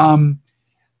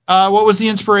 What was the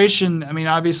inspiration? I mean,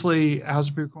 obviously, House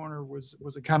of Pooh Corner was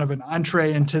a kind of an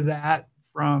entree into that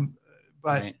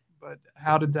but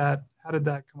how did that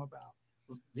come about?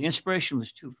 The inspiration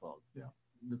was twofold. Yeah.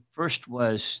 The first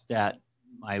was that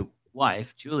my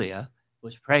wife, Julia,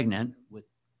 was pregnant with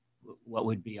what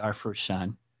would be our first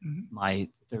son, my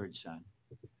third son.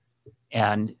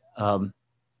 And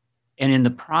in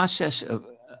the process of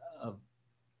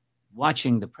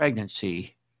watching the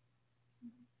pregnancy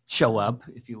show up,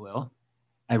 if you will,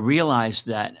 I realized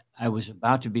that I was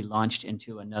about to be launched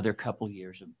into another couple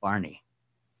years of Barney.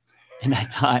 And I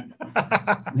thought,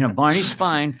 Barney's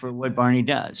fine for what Barney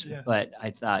does. Yes. But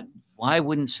I thought, why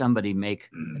wouldn't somebody make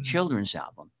a children's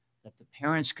album that the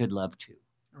parents could love too?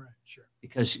 Right, sure.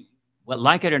 Because,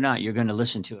 like it or not, you're going to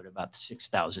listen to it about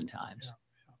 6,000 times. Yeah.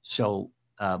 So,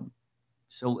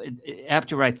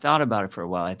 after I thought about it for a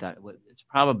while, I thought, well, it's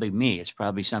probably me. It's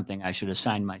probably something I should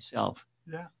assign myself.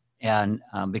 Yeah. And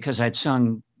because I'd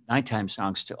sung nighttime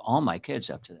songs to all my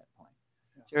kids up to that point.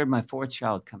 Yeah. There was my 4th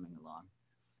child coming along.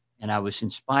 And I was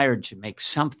inspired to make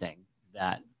something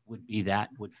that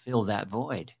would fill that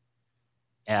void.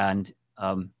 And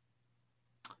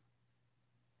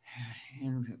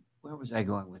where was I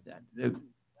going with that?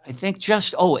 I think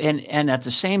and at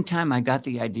the same time, I got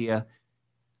the idea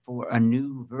for a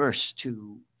new verse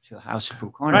to House of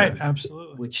Pooh Corner. Right,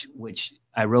 absolutely. Which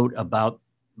I wrote about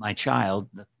my child,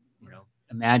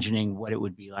 imagining what it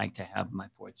would be like to have my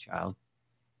 4th child.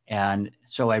 And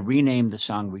so I renamed the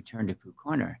song Return to Pooh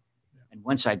Corner. Yeah. And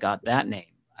once I got that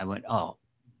name, I went, oh,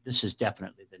 this is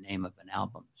definitely the name of an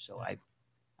album. So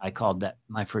I called that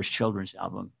my first children's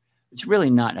album. It's really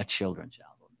not a children's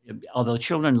album. Although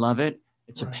children love it,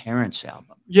 it's a parents'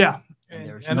 album. Yeah. And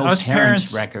there's no us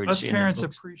parents records. Us parents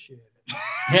appreciate it.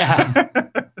 Yeah.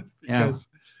 Because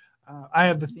I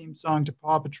have the theme song to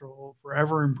Paw Patrol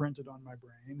forever imprinted on my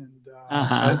brain, and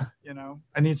you know,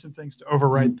 I need some things to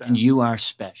overwrite that. And you are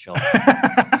special.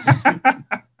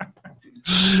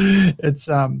 It's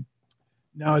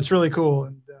no, it's really cool,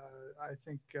 and I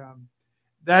think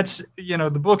that's, you know,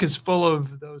 the book is full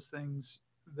of those things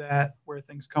where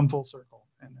things come full circle,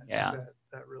 and I think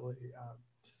that really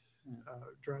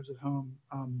drives it home.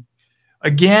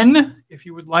 Again, if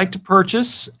you would like to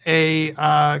purchase a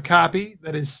copy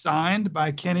that is signed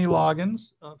by Kenny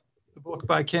Loggins, the book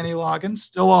by Kenny Loggins,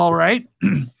 Still All Right,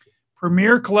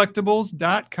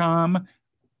 premiercollectibles.com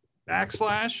 / I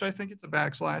think it's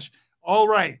a / all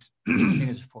right. I think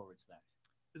it's a /.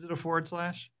 Is it a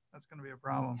 /? That's going to be a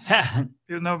problem.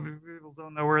 People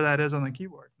don't know where that is on the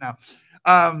keyboard. Now,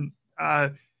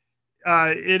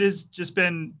 it has just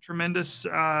been tremendous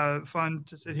fun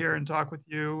to sit here and talk with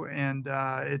you, and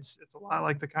it's a lot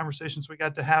like the conversations we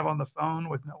got to have on the phone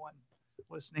with no one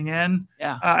listening in.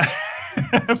 Yeah.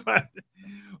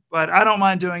 But I don't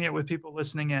mind doing it with people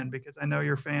listening in, because I know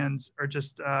your fans are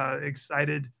just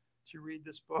excited to read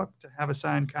this book, to have a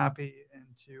signed copy, and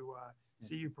to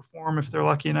see you perform if they're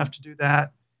lucky enough to do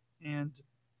that. And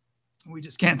we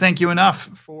just can't thank you enough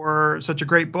for such a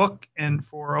great book, and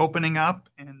for opening up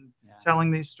and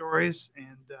telling these stories.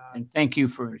 And thank you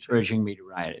for encouraging me to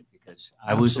write it, because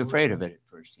I was afraid of it at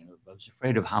first. You know, I was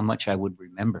afraid of how much I would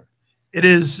remember. It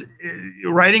is,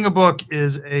 writing a book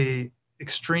is a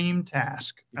extreme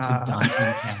task. It's a daunting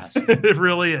task. It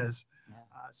really is.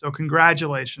 So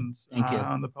congratulations Thank you.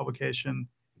 On the publication,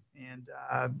 and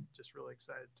just really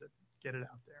excited to get it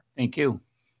out there. Thank you.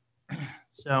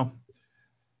 So.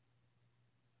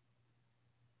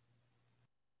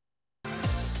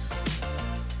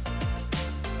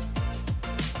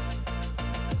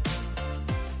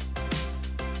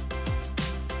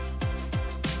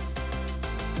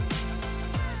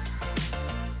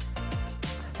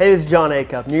 Hey, this is John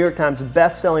Acuff, New York Times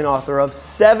best-selling author of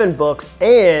 7 books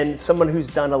and someone who's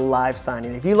done a live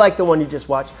signing. If you like the one you just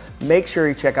watched, make sure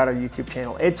you check out our YouTube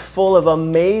channel. It's full of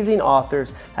amazing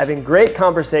authors having great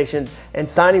conversations and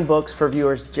signing books for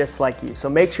viewers just like you.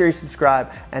 So make sure you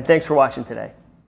subscribe, and thanks for watching today.